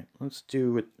 Alright, let's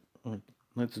do it.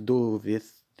 Let's do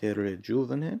with the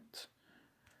rejuvenate.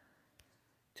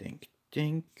 Dink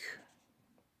dink.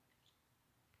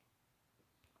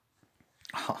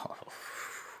 Oh,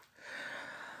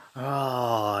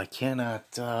 I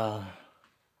cannot. It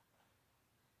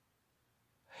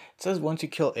says once you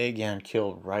kill Aigaion,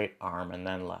 kill right arm and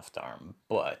then left arm,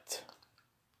 but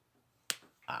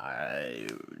I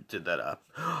did that up.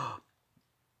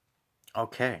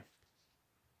 Okay.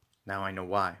 Now I know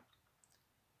why.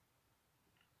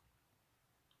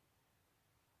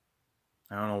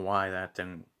 I don't know why that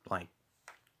didn't, like,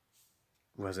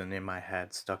 wasn't in my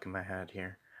head, stuck in my head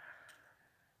here.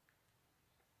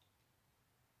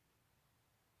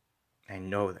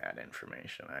 know that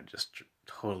information. I just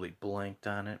totally blanked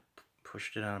on it,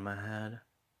 pushed it out of my head.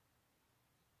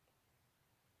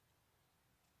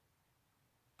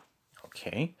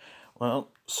 Okay,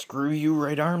 well, screw you,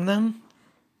 right arm, then.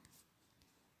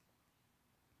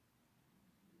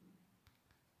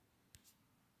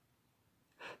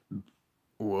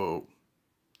 Whoa,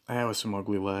 that was some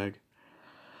ugly lag.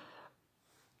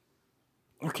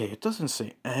 Okay, it doesn't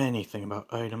say anything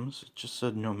about items. It just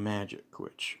said no magic,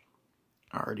 which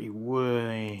already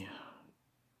way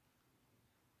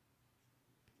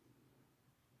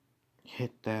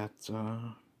hit that,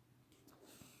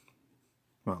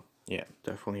 well, yeah,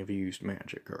 definitely have used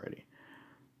magic already.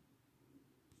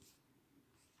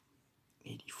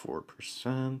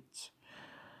 84%.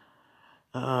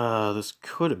 This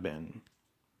could have been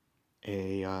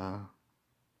a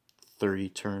 30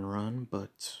 turn run,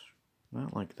 but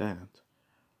not like that.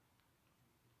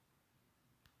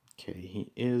 Okay,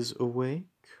 he is awake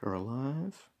or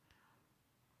alive.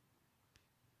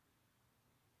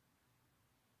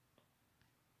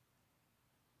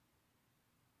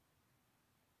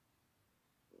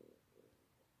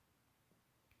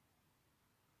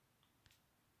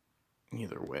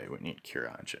 Either way, we need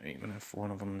Kiraja, even if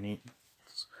one of them needs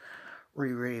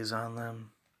re-raise on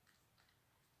them.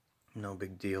 No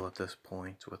big deal at this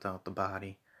point without the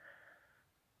body.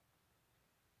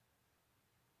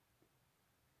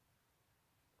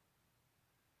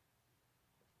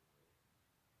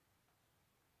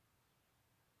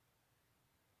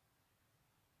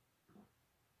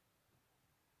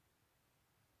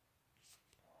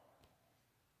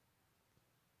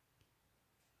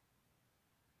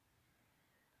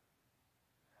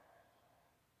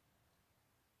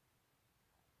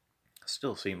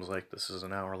 Still seems like this is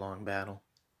an hour-long battle.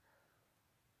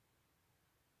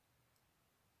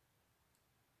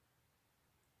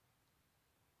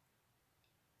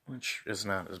 Which is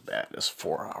not as bad as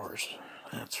 4 hours,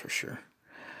 that's for sure.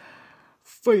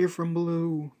 Fire from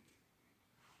below!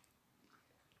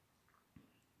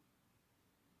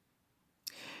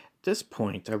 At this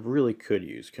point, I really could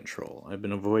use control. I've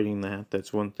been avoiding that.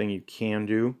 That's one thing you can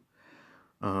do.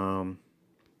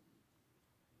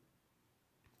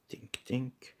 Dink,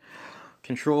 dink.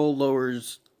 Control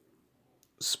lowers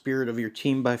spirit of your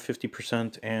team by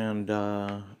 50% and,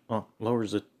 well,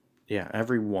 lowers it, yeah,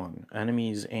 every one.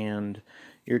 Enemies and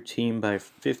your team by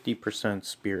 50%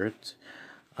 spirit.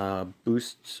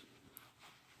 Boosts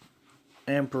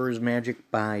Emperor's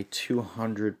magic by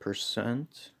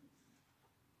 200%.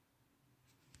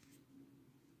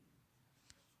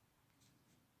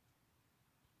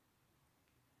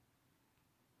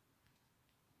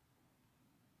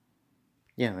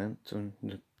 Yeah,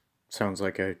 that sounds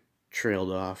like I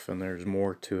trailed off and there's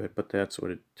more to it, but that's what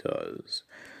it does.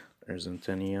 There isn't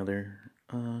any other.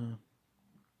 Are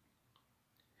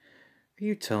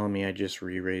you telling me I just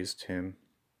re-raised him?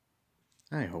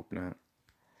 I hope not.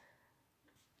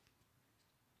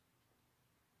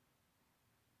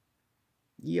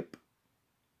 Yep.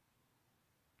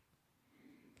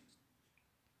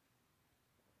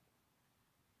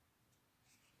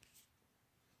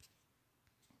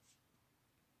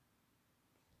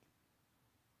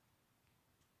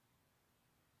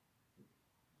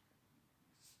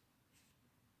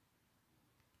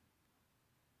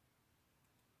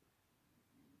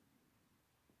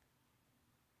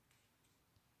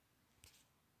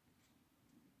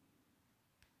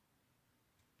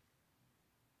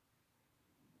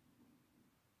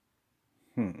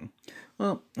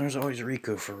 Well, there's always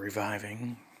Rico for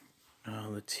reviving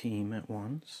the team at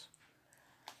once.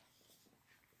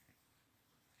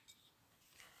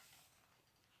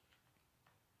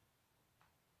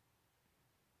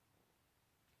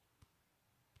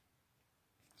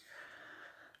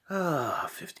 Ah,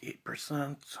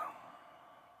 58%.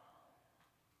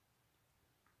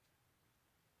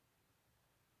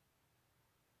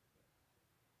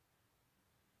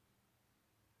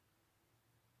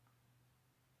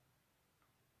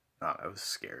 Oh, that was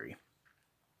scary.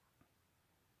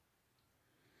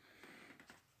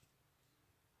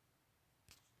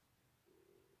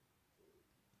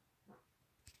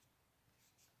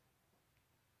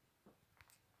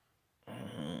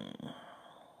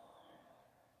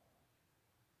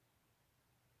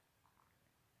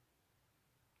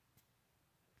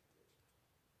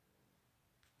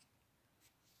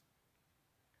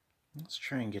 Let's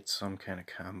try and get some kind of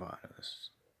combo out of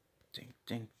this. Dink,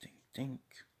 dink, dink, dink.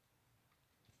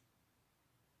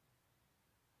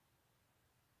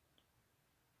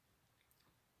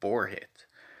 4 hit.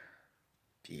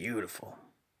 Beautiful.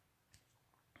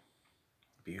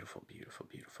 Beautiful, beautiful,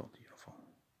 beautiful, beautiful.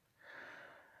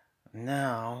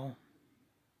 Now,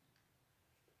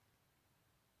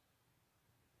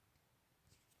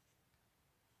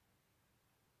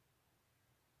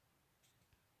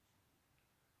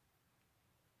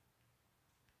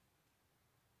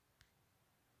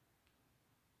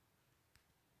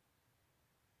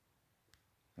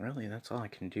 Really, that's all I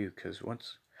can do, because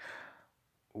once...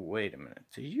 Wait a minute,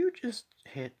 did you just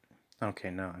hit... Okay,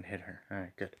 no, I hit her.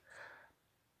 Alright, good.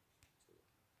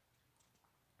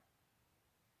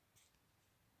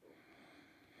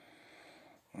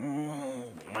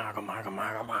 Moggle, moggle,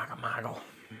 moggle, moggle, moggle,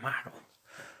 moggle.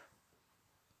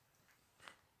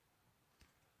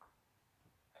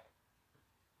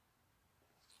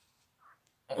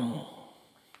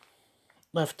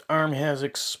 Left arm has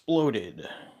exploded.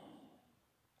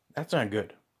 That's not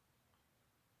good.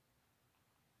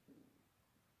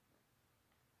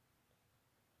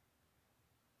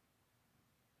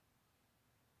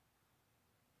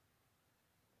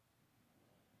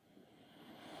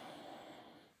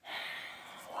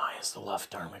 Why is the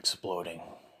left arm exploding?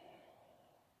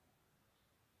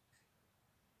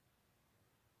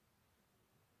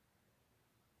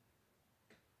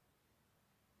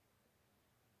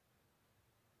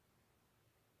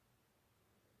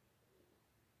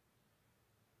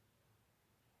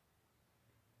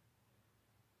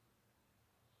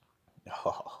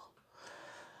 Oh,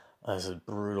 this is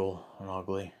brutal and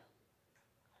ugly.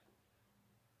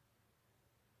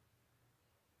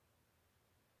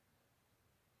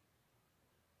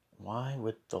 Why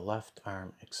would the left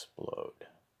arm explode?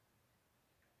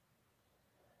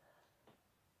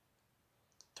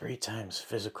 3 times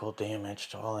physical damage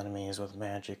to all enemies with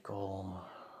magical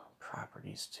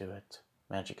properties to it.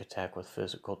 Magic attack with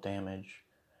physical damage.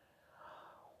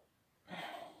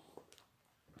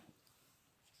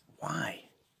 Why?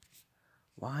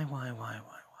 Why?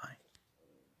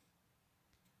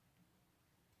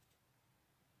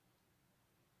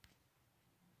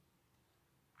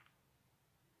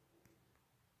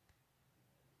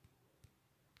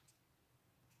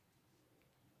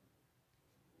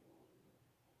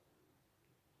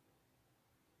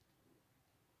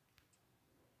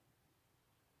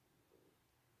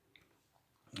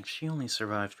 She only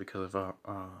survived because of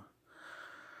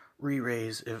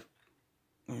re-raise. If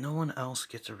no one else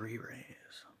gets a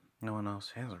re-raise, no one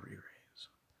else has a re-raise.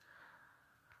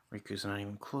 Riku's not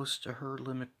even close to her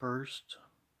limit burst.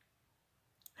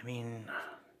 I mean...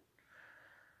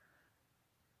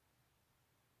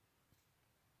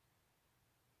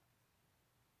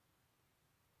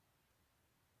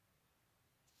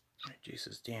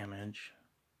 reduces damage.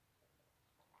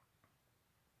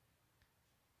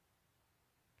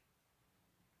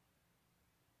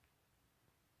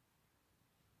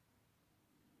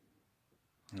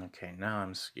 Okay, now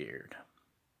I'm scared.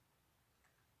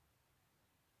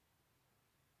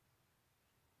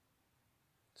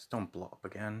 Just don't blow up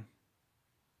again.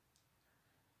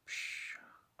 Psh,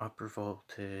 upper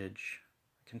voltage.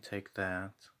 I can take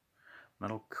that.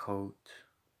 Metal coat.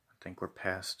 I think we're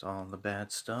past all the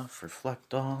bad stuff.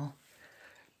 Reflect all.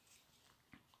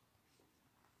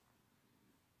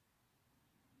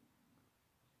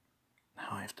 Now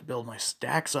I have to build my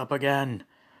stacks up again.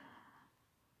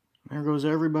 There goes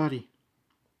everybody.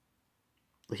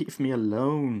 Leave me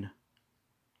alone.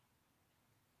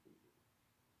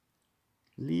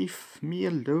 Leave me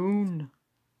alone.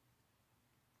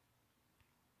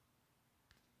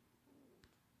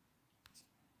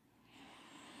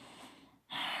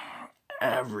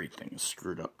 Everything's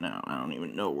screwed up now. I don't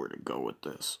even know where to go with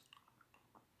this.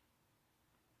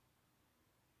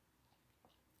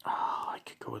 Oh, I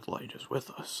could go with Light is with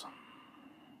us.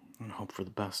 And hope for the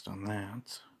best on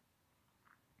that.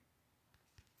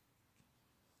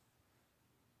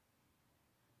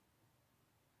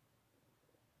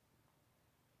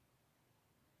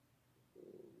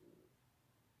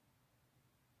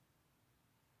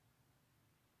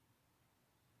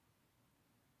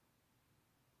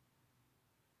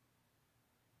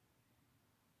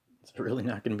 Is there really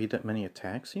not going to be that many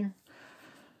attacks here?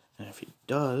 And if he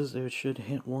does, it should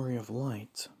hit Warrior of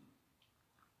Light.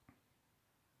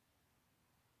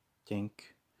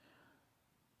 Dink.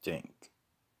 Dink.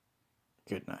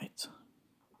 Good night.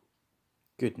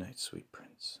 Good night, sweet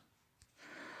prince.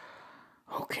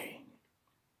 Okay.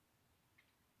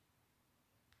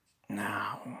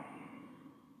 Now.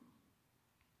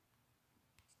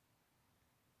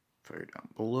 Fire down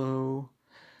below.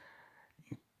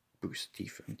 Boost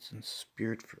defense and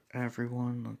spirit for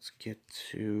everyone. Let's get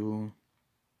to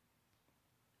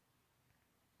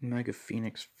Mega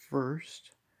Phoenix first.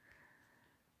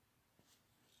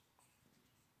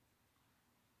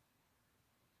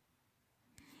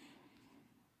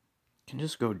 Can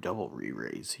just go double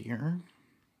re-raise here.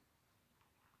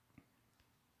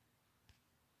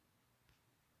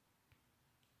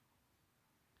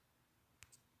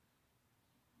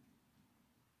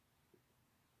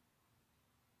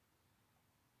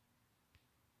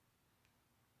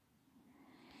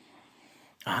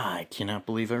 I cannot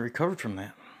believe I recovered from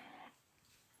that.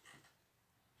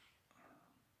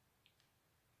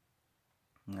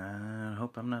 I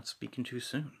hope I'm not speaking too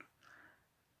soon.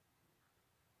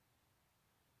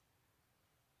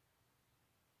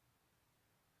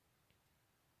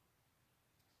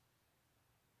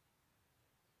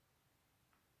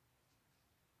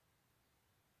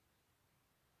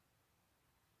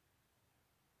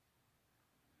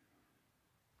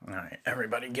 Alright,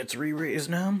 everybody gets re-raised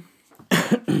now.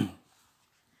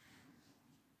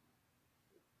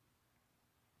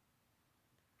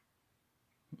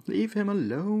 Leave him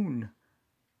alone.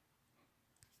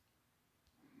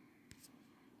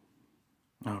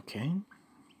 Okay.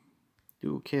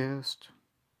 Dual cast.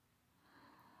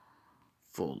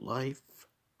 Full life.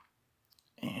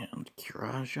 And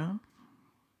Kiraja.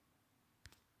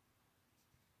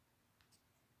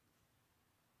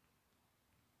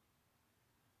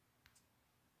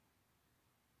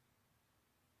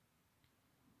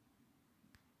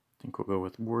 I think we'll go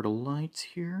with Word of Lights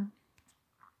here.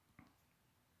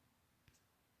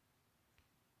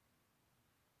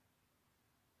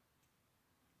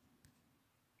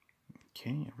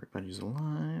 Okay, everybody's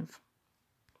alive.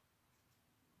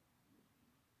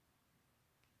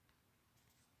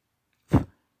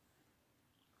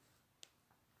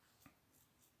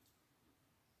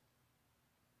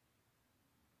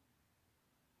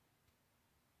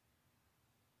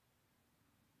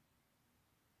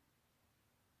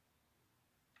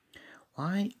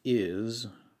 Why is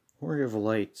Warrior of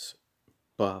Light's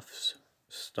buffs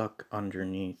stuck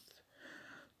underneath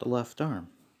the left arm?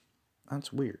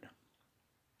 That's weird.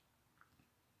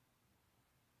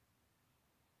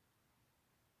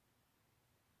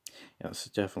 Yeah, this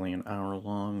is definitely an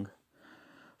hour-long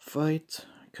fight.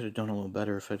 I could have done a little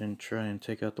better if I didn't try and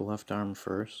take out the left arm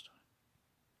first.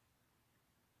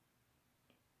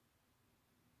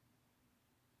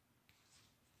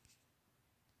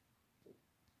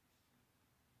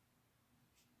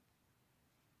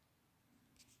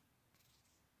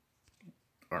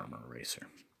 Armor eraser.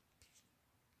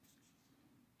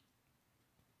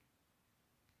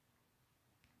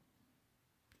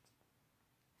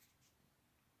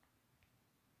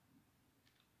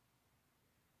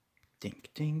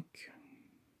 Dink dink.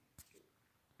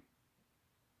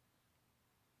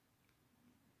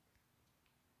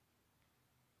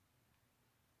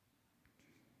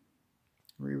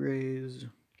 Re-raise.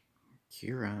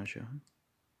 Kiraja.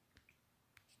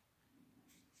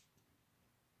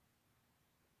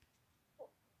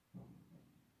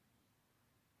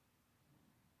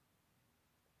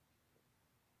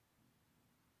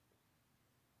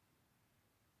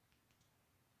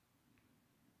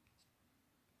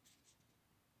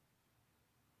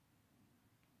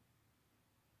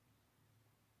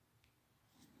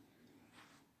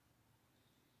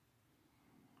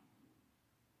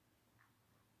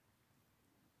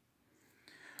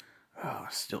 Oh,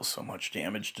 still so much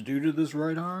damage to do to this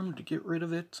right arm to get rid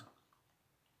of it.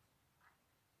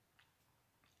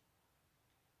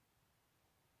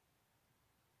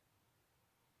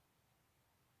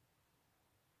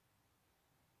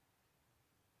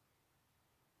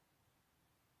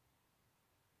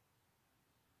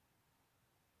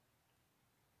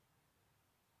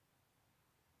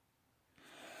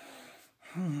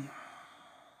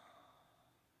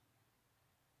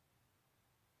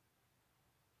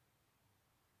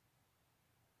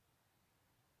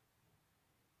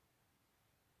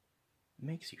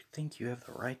 Makes you think you have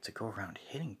the right to go around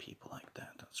hitting people like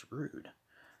that. That's rude.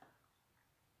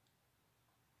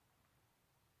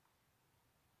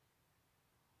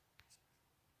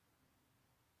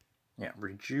 Yeah,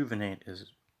 Rejuvenate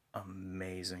is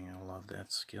amazing. I love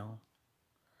that skill.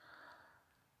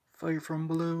 Fire from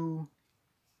below.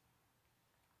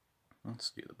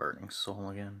 Let's do the Burning Soul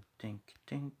again. Dink,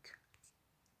 dink.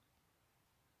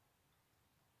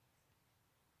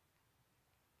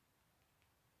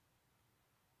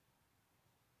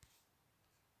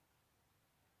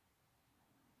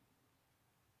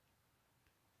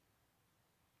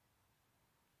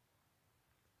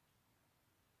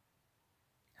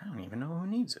 I don't even know who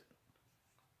needs it.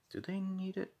 Do they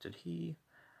need it? Did he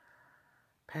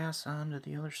pass on to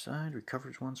the other side?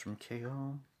 Recovers once from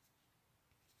KO.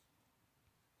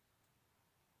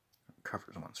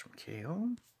 Recovers once from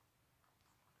KO.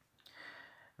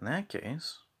 In that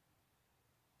case,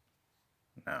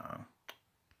 no.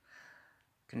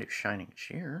 Can do Shining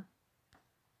Cheer.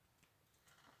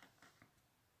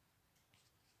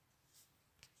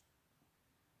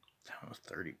 That was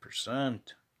 30%.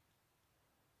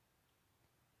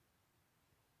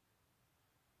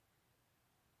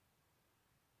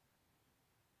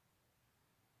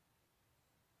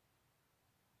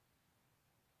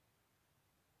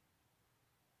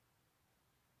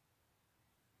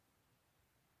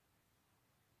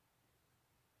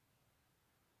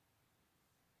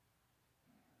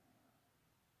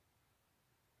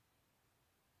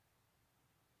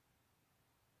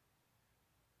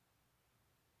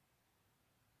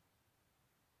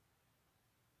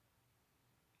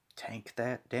 tank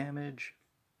that damage.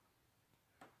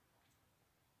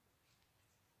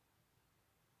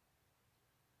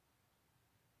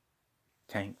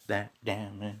 Tank that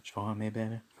damage for me,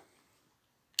 baby.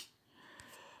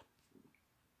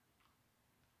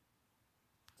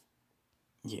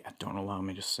 Yeah, don't allow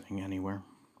me to sing anywhere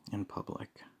in public.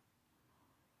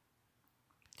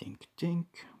 Dink, dink.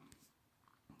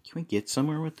 Can we get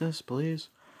somewhere with this, please?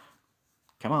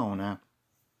 Come on now.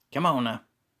 Come on now.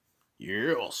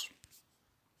 Yes.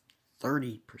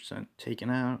 30% taken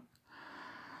out.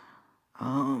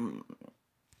 I'm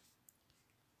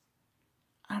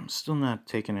still not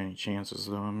taking any chances,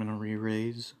 though. I'm gonna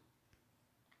re-raise.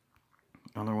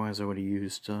 Otherwise, I would have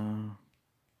used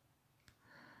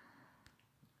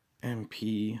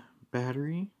MP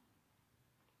battery.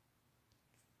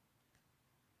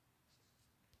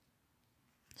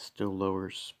 Still lower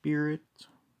spirit.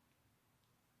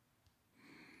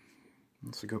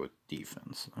 Let's go with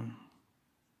defense then.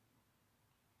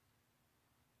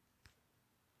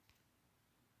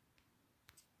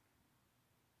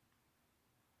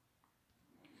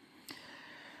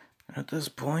 At this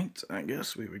point, I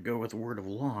guess we would go with Word of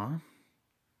Law.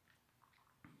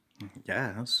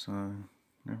 Yes,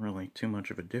 not really too much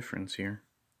of a difference here.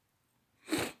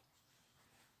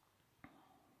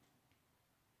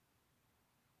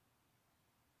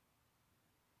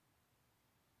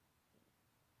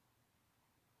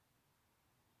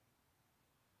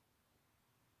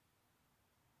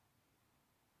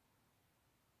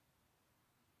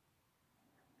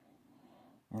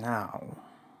 Now,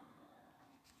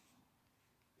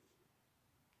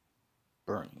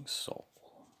 Burning Soul.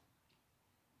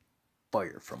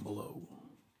 Fire from below.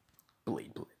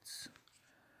 Blade Blitz.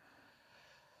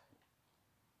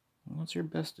 What's your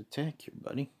best attack here,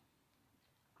 buddy?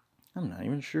 I'm not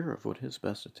even sure of what his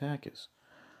best attack is.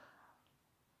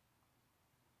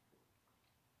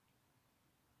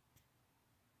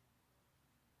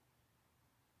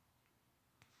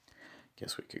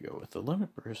 Guess we could go with the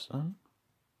Limit Burst then.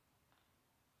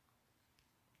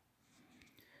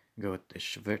 Go with the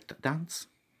Schwertdance.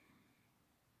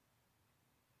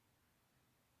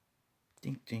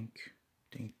 Dink, dink,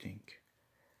 dink, dink.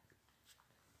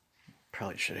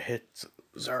 Probably should have hit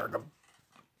Zarda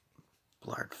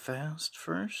Blard fast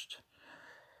first.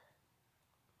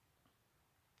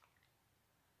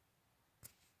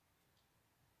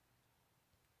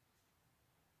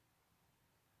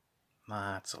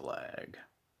 That's a lag.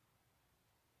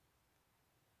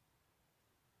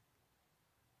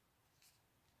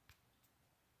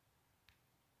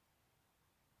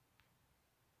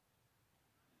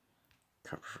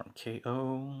 Cover from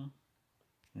KO.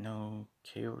 No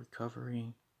KO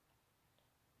recovery.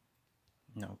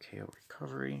 No KO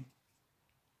recovery.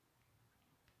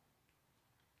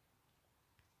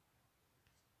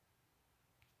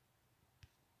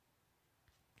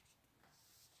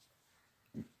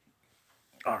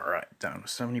 Alright, down to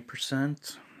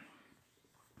 70%.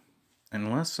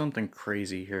 Unless something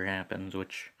crazy here happens,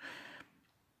 which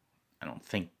I don't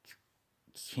think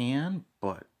can,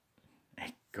 but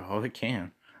go it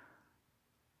can.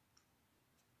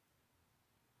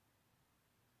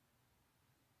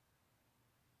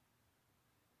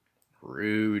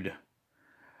 Rude.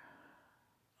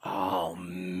 Oh,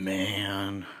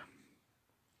 man.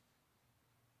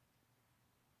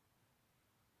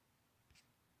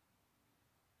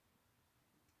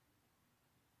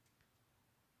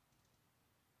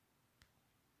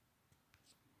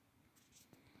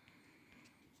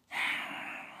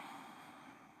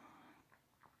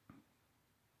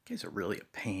 You guys are really a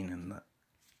pain in the...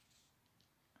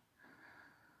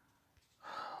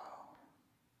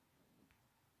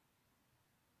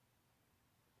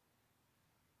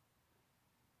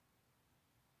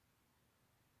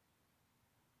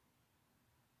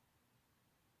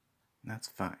 That's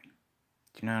fine.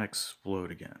 Do not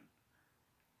explode again.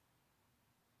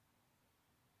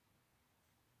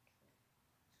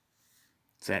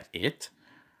 Is that it?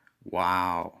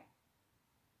 Wow.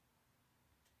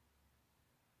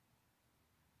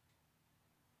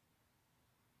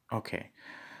 Okay.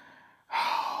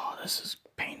 Oh, this is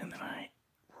pain in the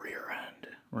rear end.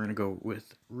 We're gonna go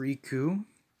with Riku.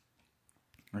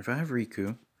 If I have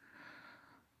Riku,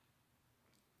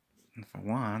 if I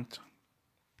want,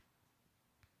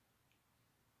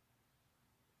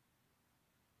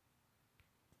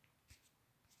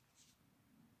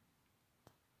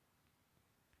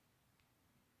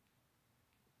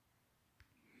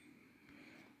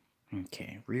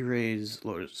 okay, re-raise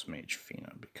Lotus Mage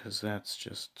Fina, because that's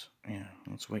just, yeah,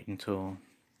 let's wait until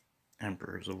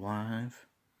Emperor's alive.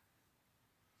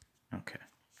 Okay.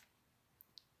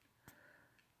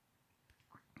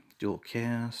 Dual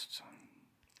cast.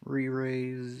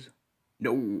 Re-raise.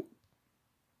 No.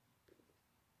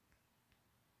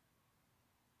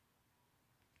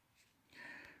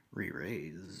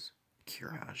 Re-raise.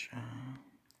 Kiraj.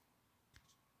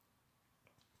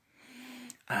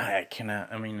 I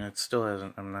cannot. I mean, it still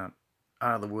hasn't. I'm not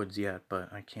out of the woods yet,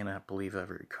 but I cannot believe I've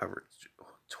recovered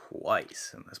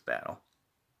twice in this battle.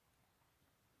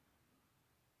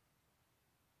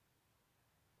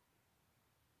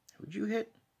 Who'd you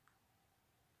hit?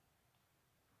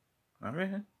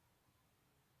 Alright.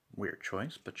 Weird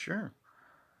choice, but sure.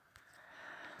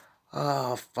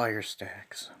 Oh, fire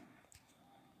stacks.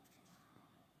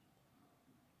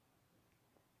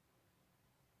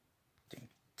 Dink,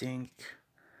 dink.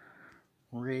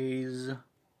 Raise.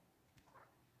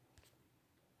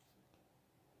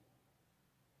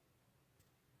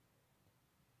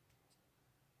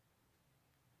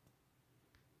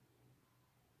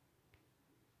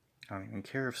 I don't even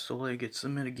care if Soleil gets the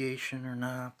mitigation or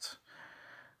not.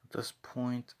 At this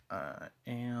point, I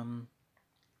am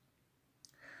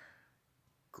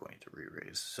going to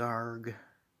re-raise Zarg.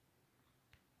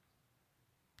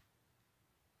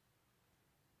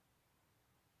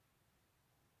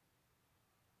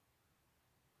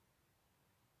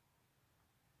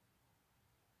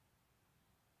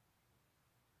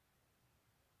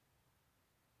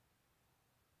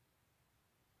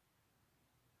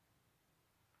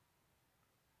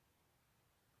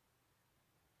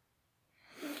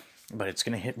 But it's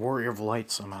going to hit Warrior of Light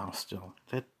somehow still.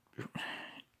 That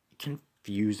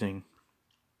confusing.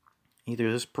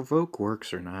 Either this provoke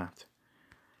works or not.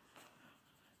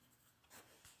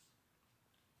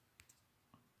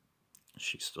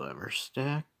 She still have her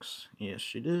stacks. Yes,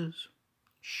 she does.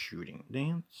 Shooting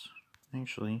Dance.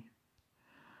 Actually,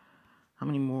 how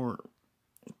many more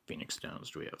Phoenix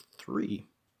Downs do we have? 3.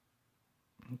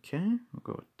 Okay, we'll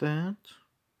go with that.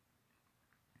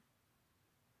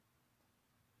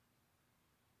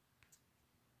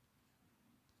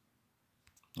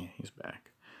 Yeah, he's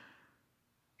back.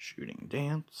 Shooting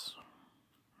Dance.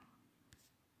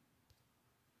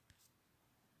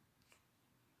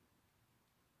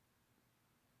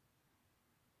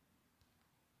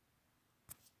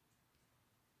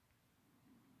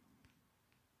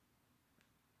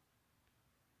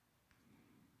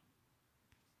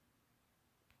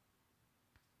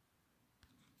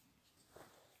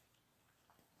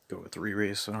 Go with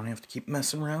re-raise so I don't have to keep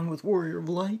messing around with Warrior of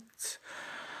Light.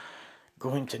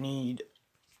 Going to need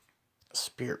a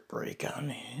Spirit Break on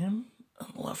him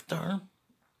on the left arm.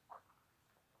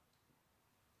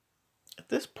 At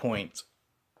this point,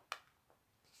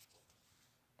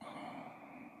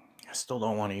 I still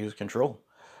don't want to use control.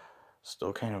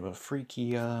 Still kind of a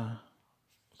freaky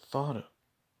thought.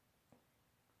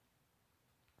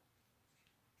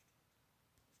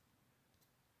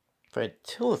 If I had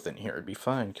Tilith in here, it'd be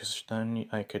fine, because then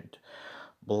I could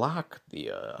block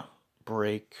the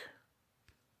break.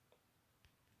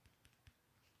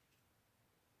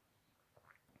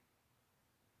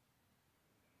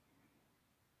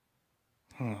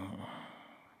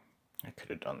 I could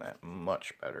have done that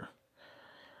much better.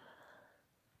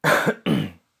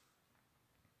 No.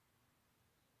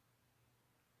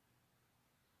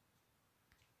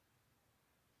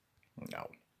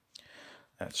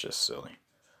 That's just silly.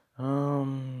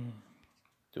 Dual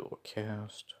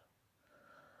cast.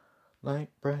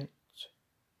 Light bright.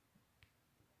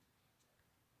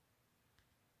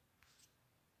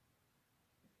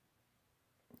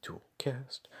 Dual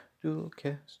cast. Dual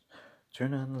cast.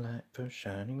 Turn on the light for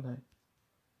shining light.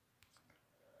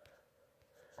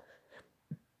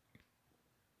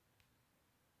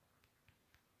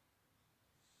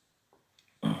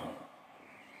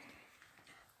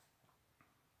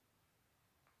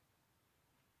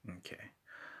 Okay.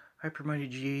 Hyper Mighty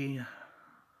G.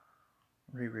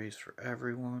 Re-raise for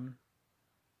everyone.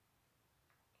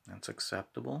 That's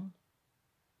acceptable.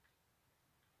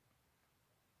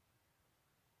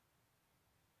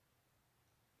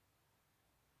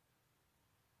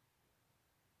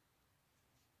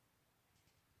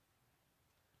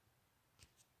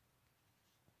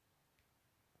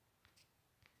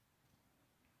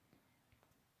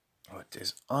 What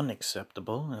is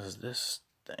unacceptable is this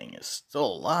thing is still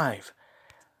alive.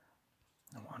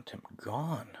 I want him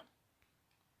gone.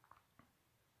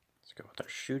 Let's go with our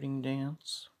Shooting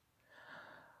Dance.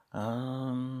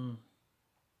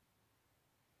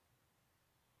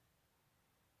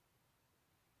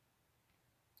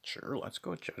 Sure, let's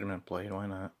go with Judgment Blade, why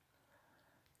not?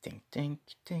 Dink, dink,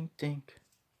 dink, dink.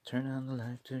 Turn on the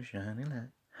light to shiny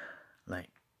light. Light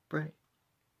bright.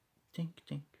 Dink,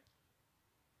 dink.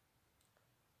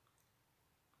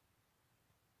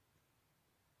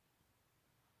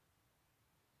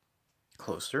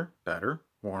 Closer, better,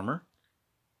 warmer.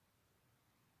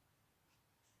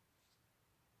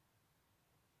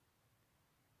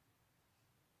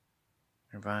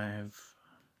 Revive.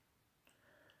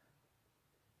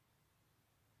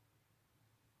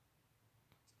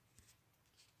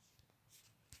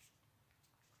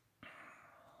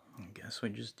 I guess we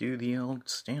just do the old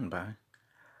standby.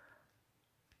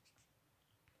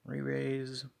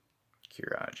 Re-raise.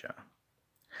 Kiraja.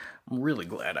 I'm really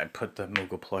glad I put the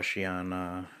Moogle plushie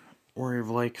on Warrior of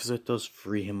Light, because it does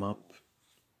free him up.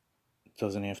 It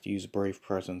doesn't have to use Brave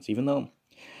Presence, even though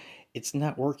it's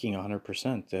not working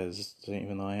 100%,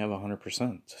 even though I have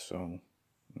 100%, so I'm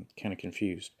kind of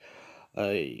confused.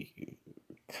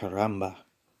 Caramba.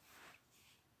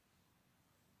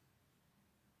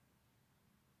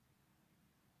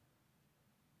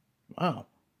 Wow.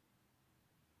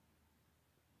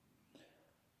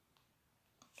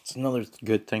 It's another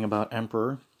good thing about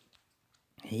Emperor.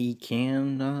 He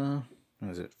can,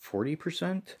 what is it,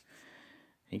 40%?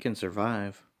 He can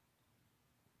survive.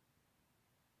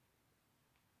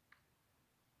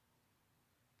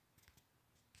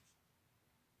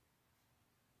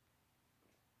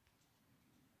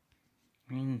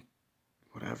 I mean,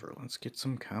 whatever, let's get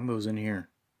some combos in here.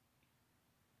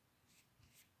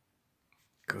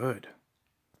 Good.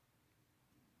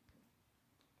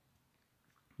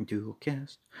 Dual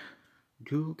cast.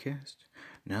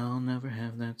 Now I'll never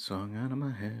have that song out of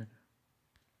my head.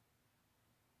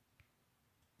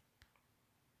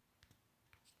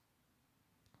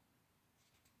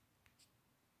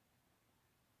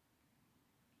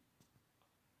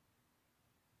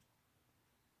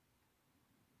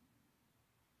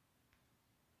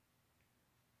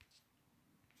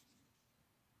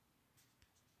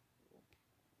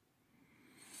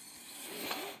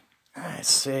 I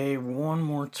say one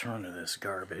more turn of this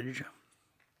garbage.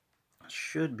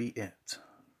 Should be it.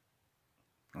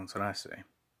 That's what I say.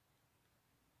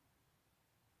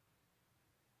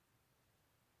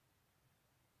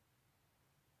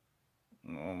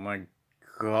 Oh my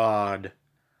god.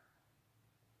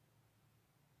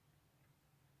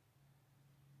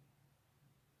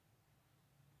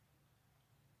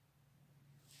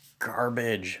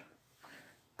 Garbage.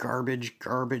 Garbage.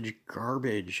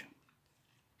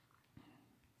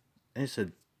 This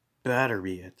had better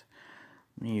be it.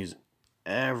 I'm gonna use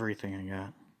everything I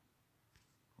got.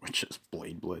 Which is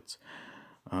Blade Blitz.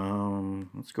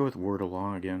 Let's go with Word of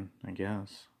Law again, I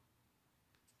guess.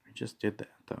 We just did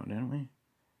that though, didn't we?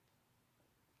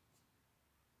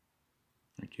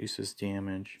 Reduces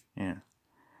damage. Yeah.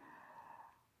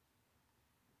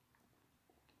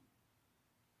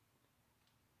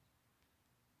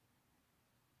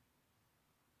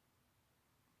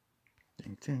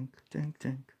 Tink.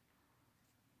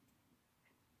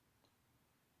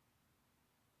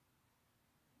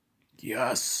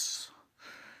 Yes.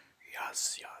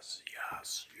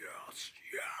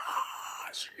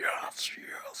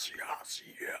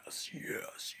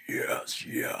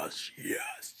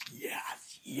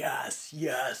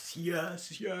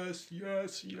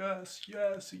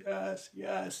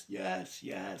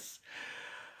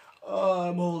 Oh,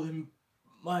 I'm holding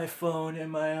my phone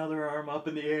and my other arm up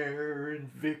in the air in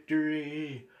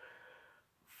victory.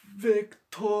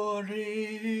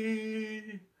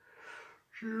 Victory.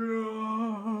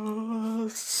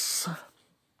 Yes.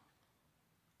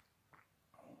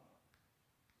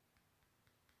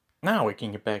 Now we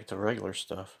can get back to regular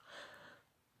stuff.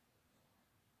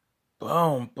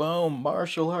 Boom.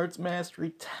 Martial Arts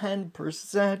Mastery 10%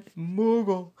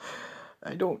 Moogle.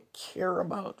 I don't care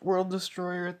about World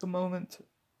Destroyer at the moment.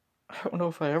 I don't know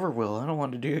if I ever will. I don't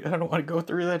want to go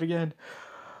through that again.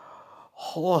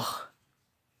 Oh.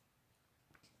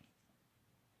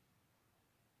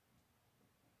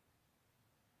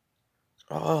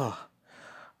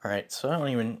 Alright, so I don't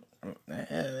even...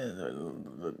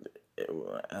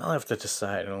 I'll have to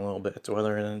decide in a little bit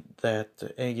whether that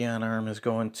Aigaion arm is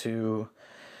going to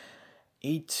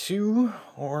A2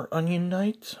 or Onion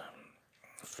Knight.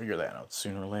 I'll figure that out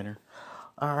sooner or later.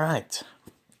 Alright.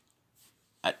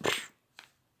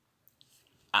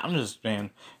 I'm just,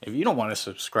 man, if you don't want to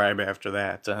subscribe after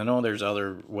that, I know there's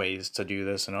other ways to do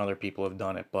this and other people have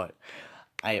done it, but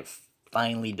I have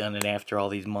finally done it after all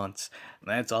these months, and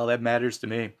that's all that matters to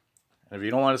me. And if you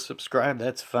don't want to subscribe,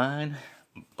 that's fine,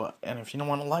 and if you don't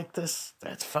want to like this,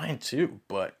 that's fine too,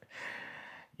 but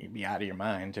you'd be out of your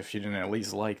mind if you didn't at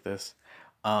least like this.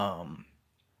 But,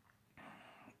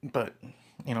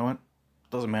 you know what?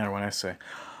 Doesn't matter what I say.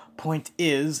 Point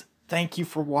is, thank you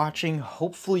for watching.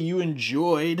 Hopefully you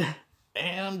enjoyed,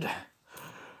 and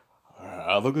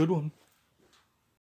have a good one.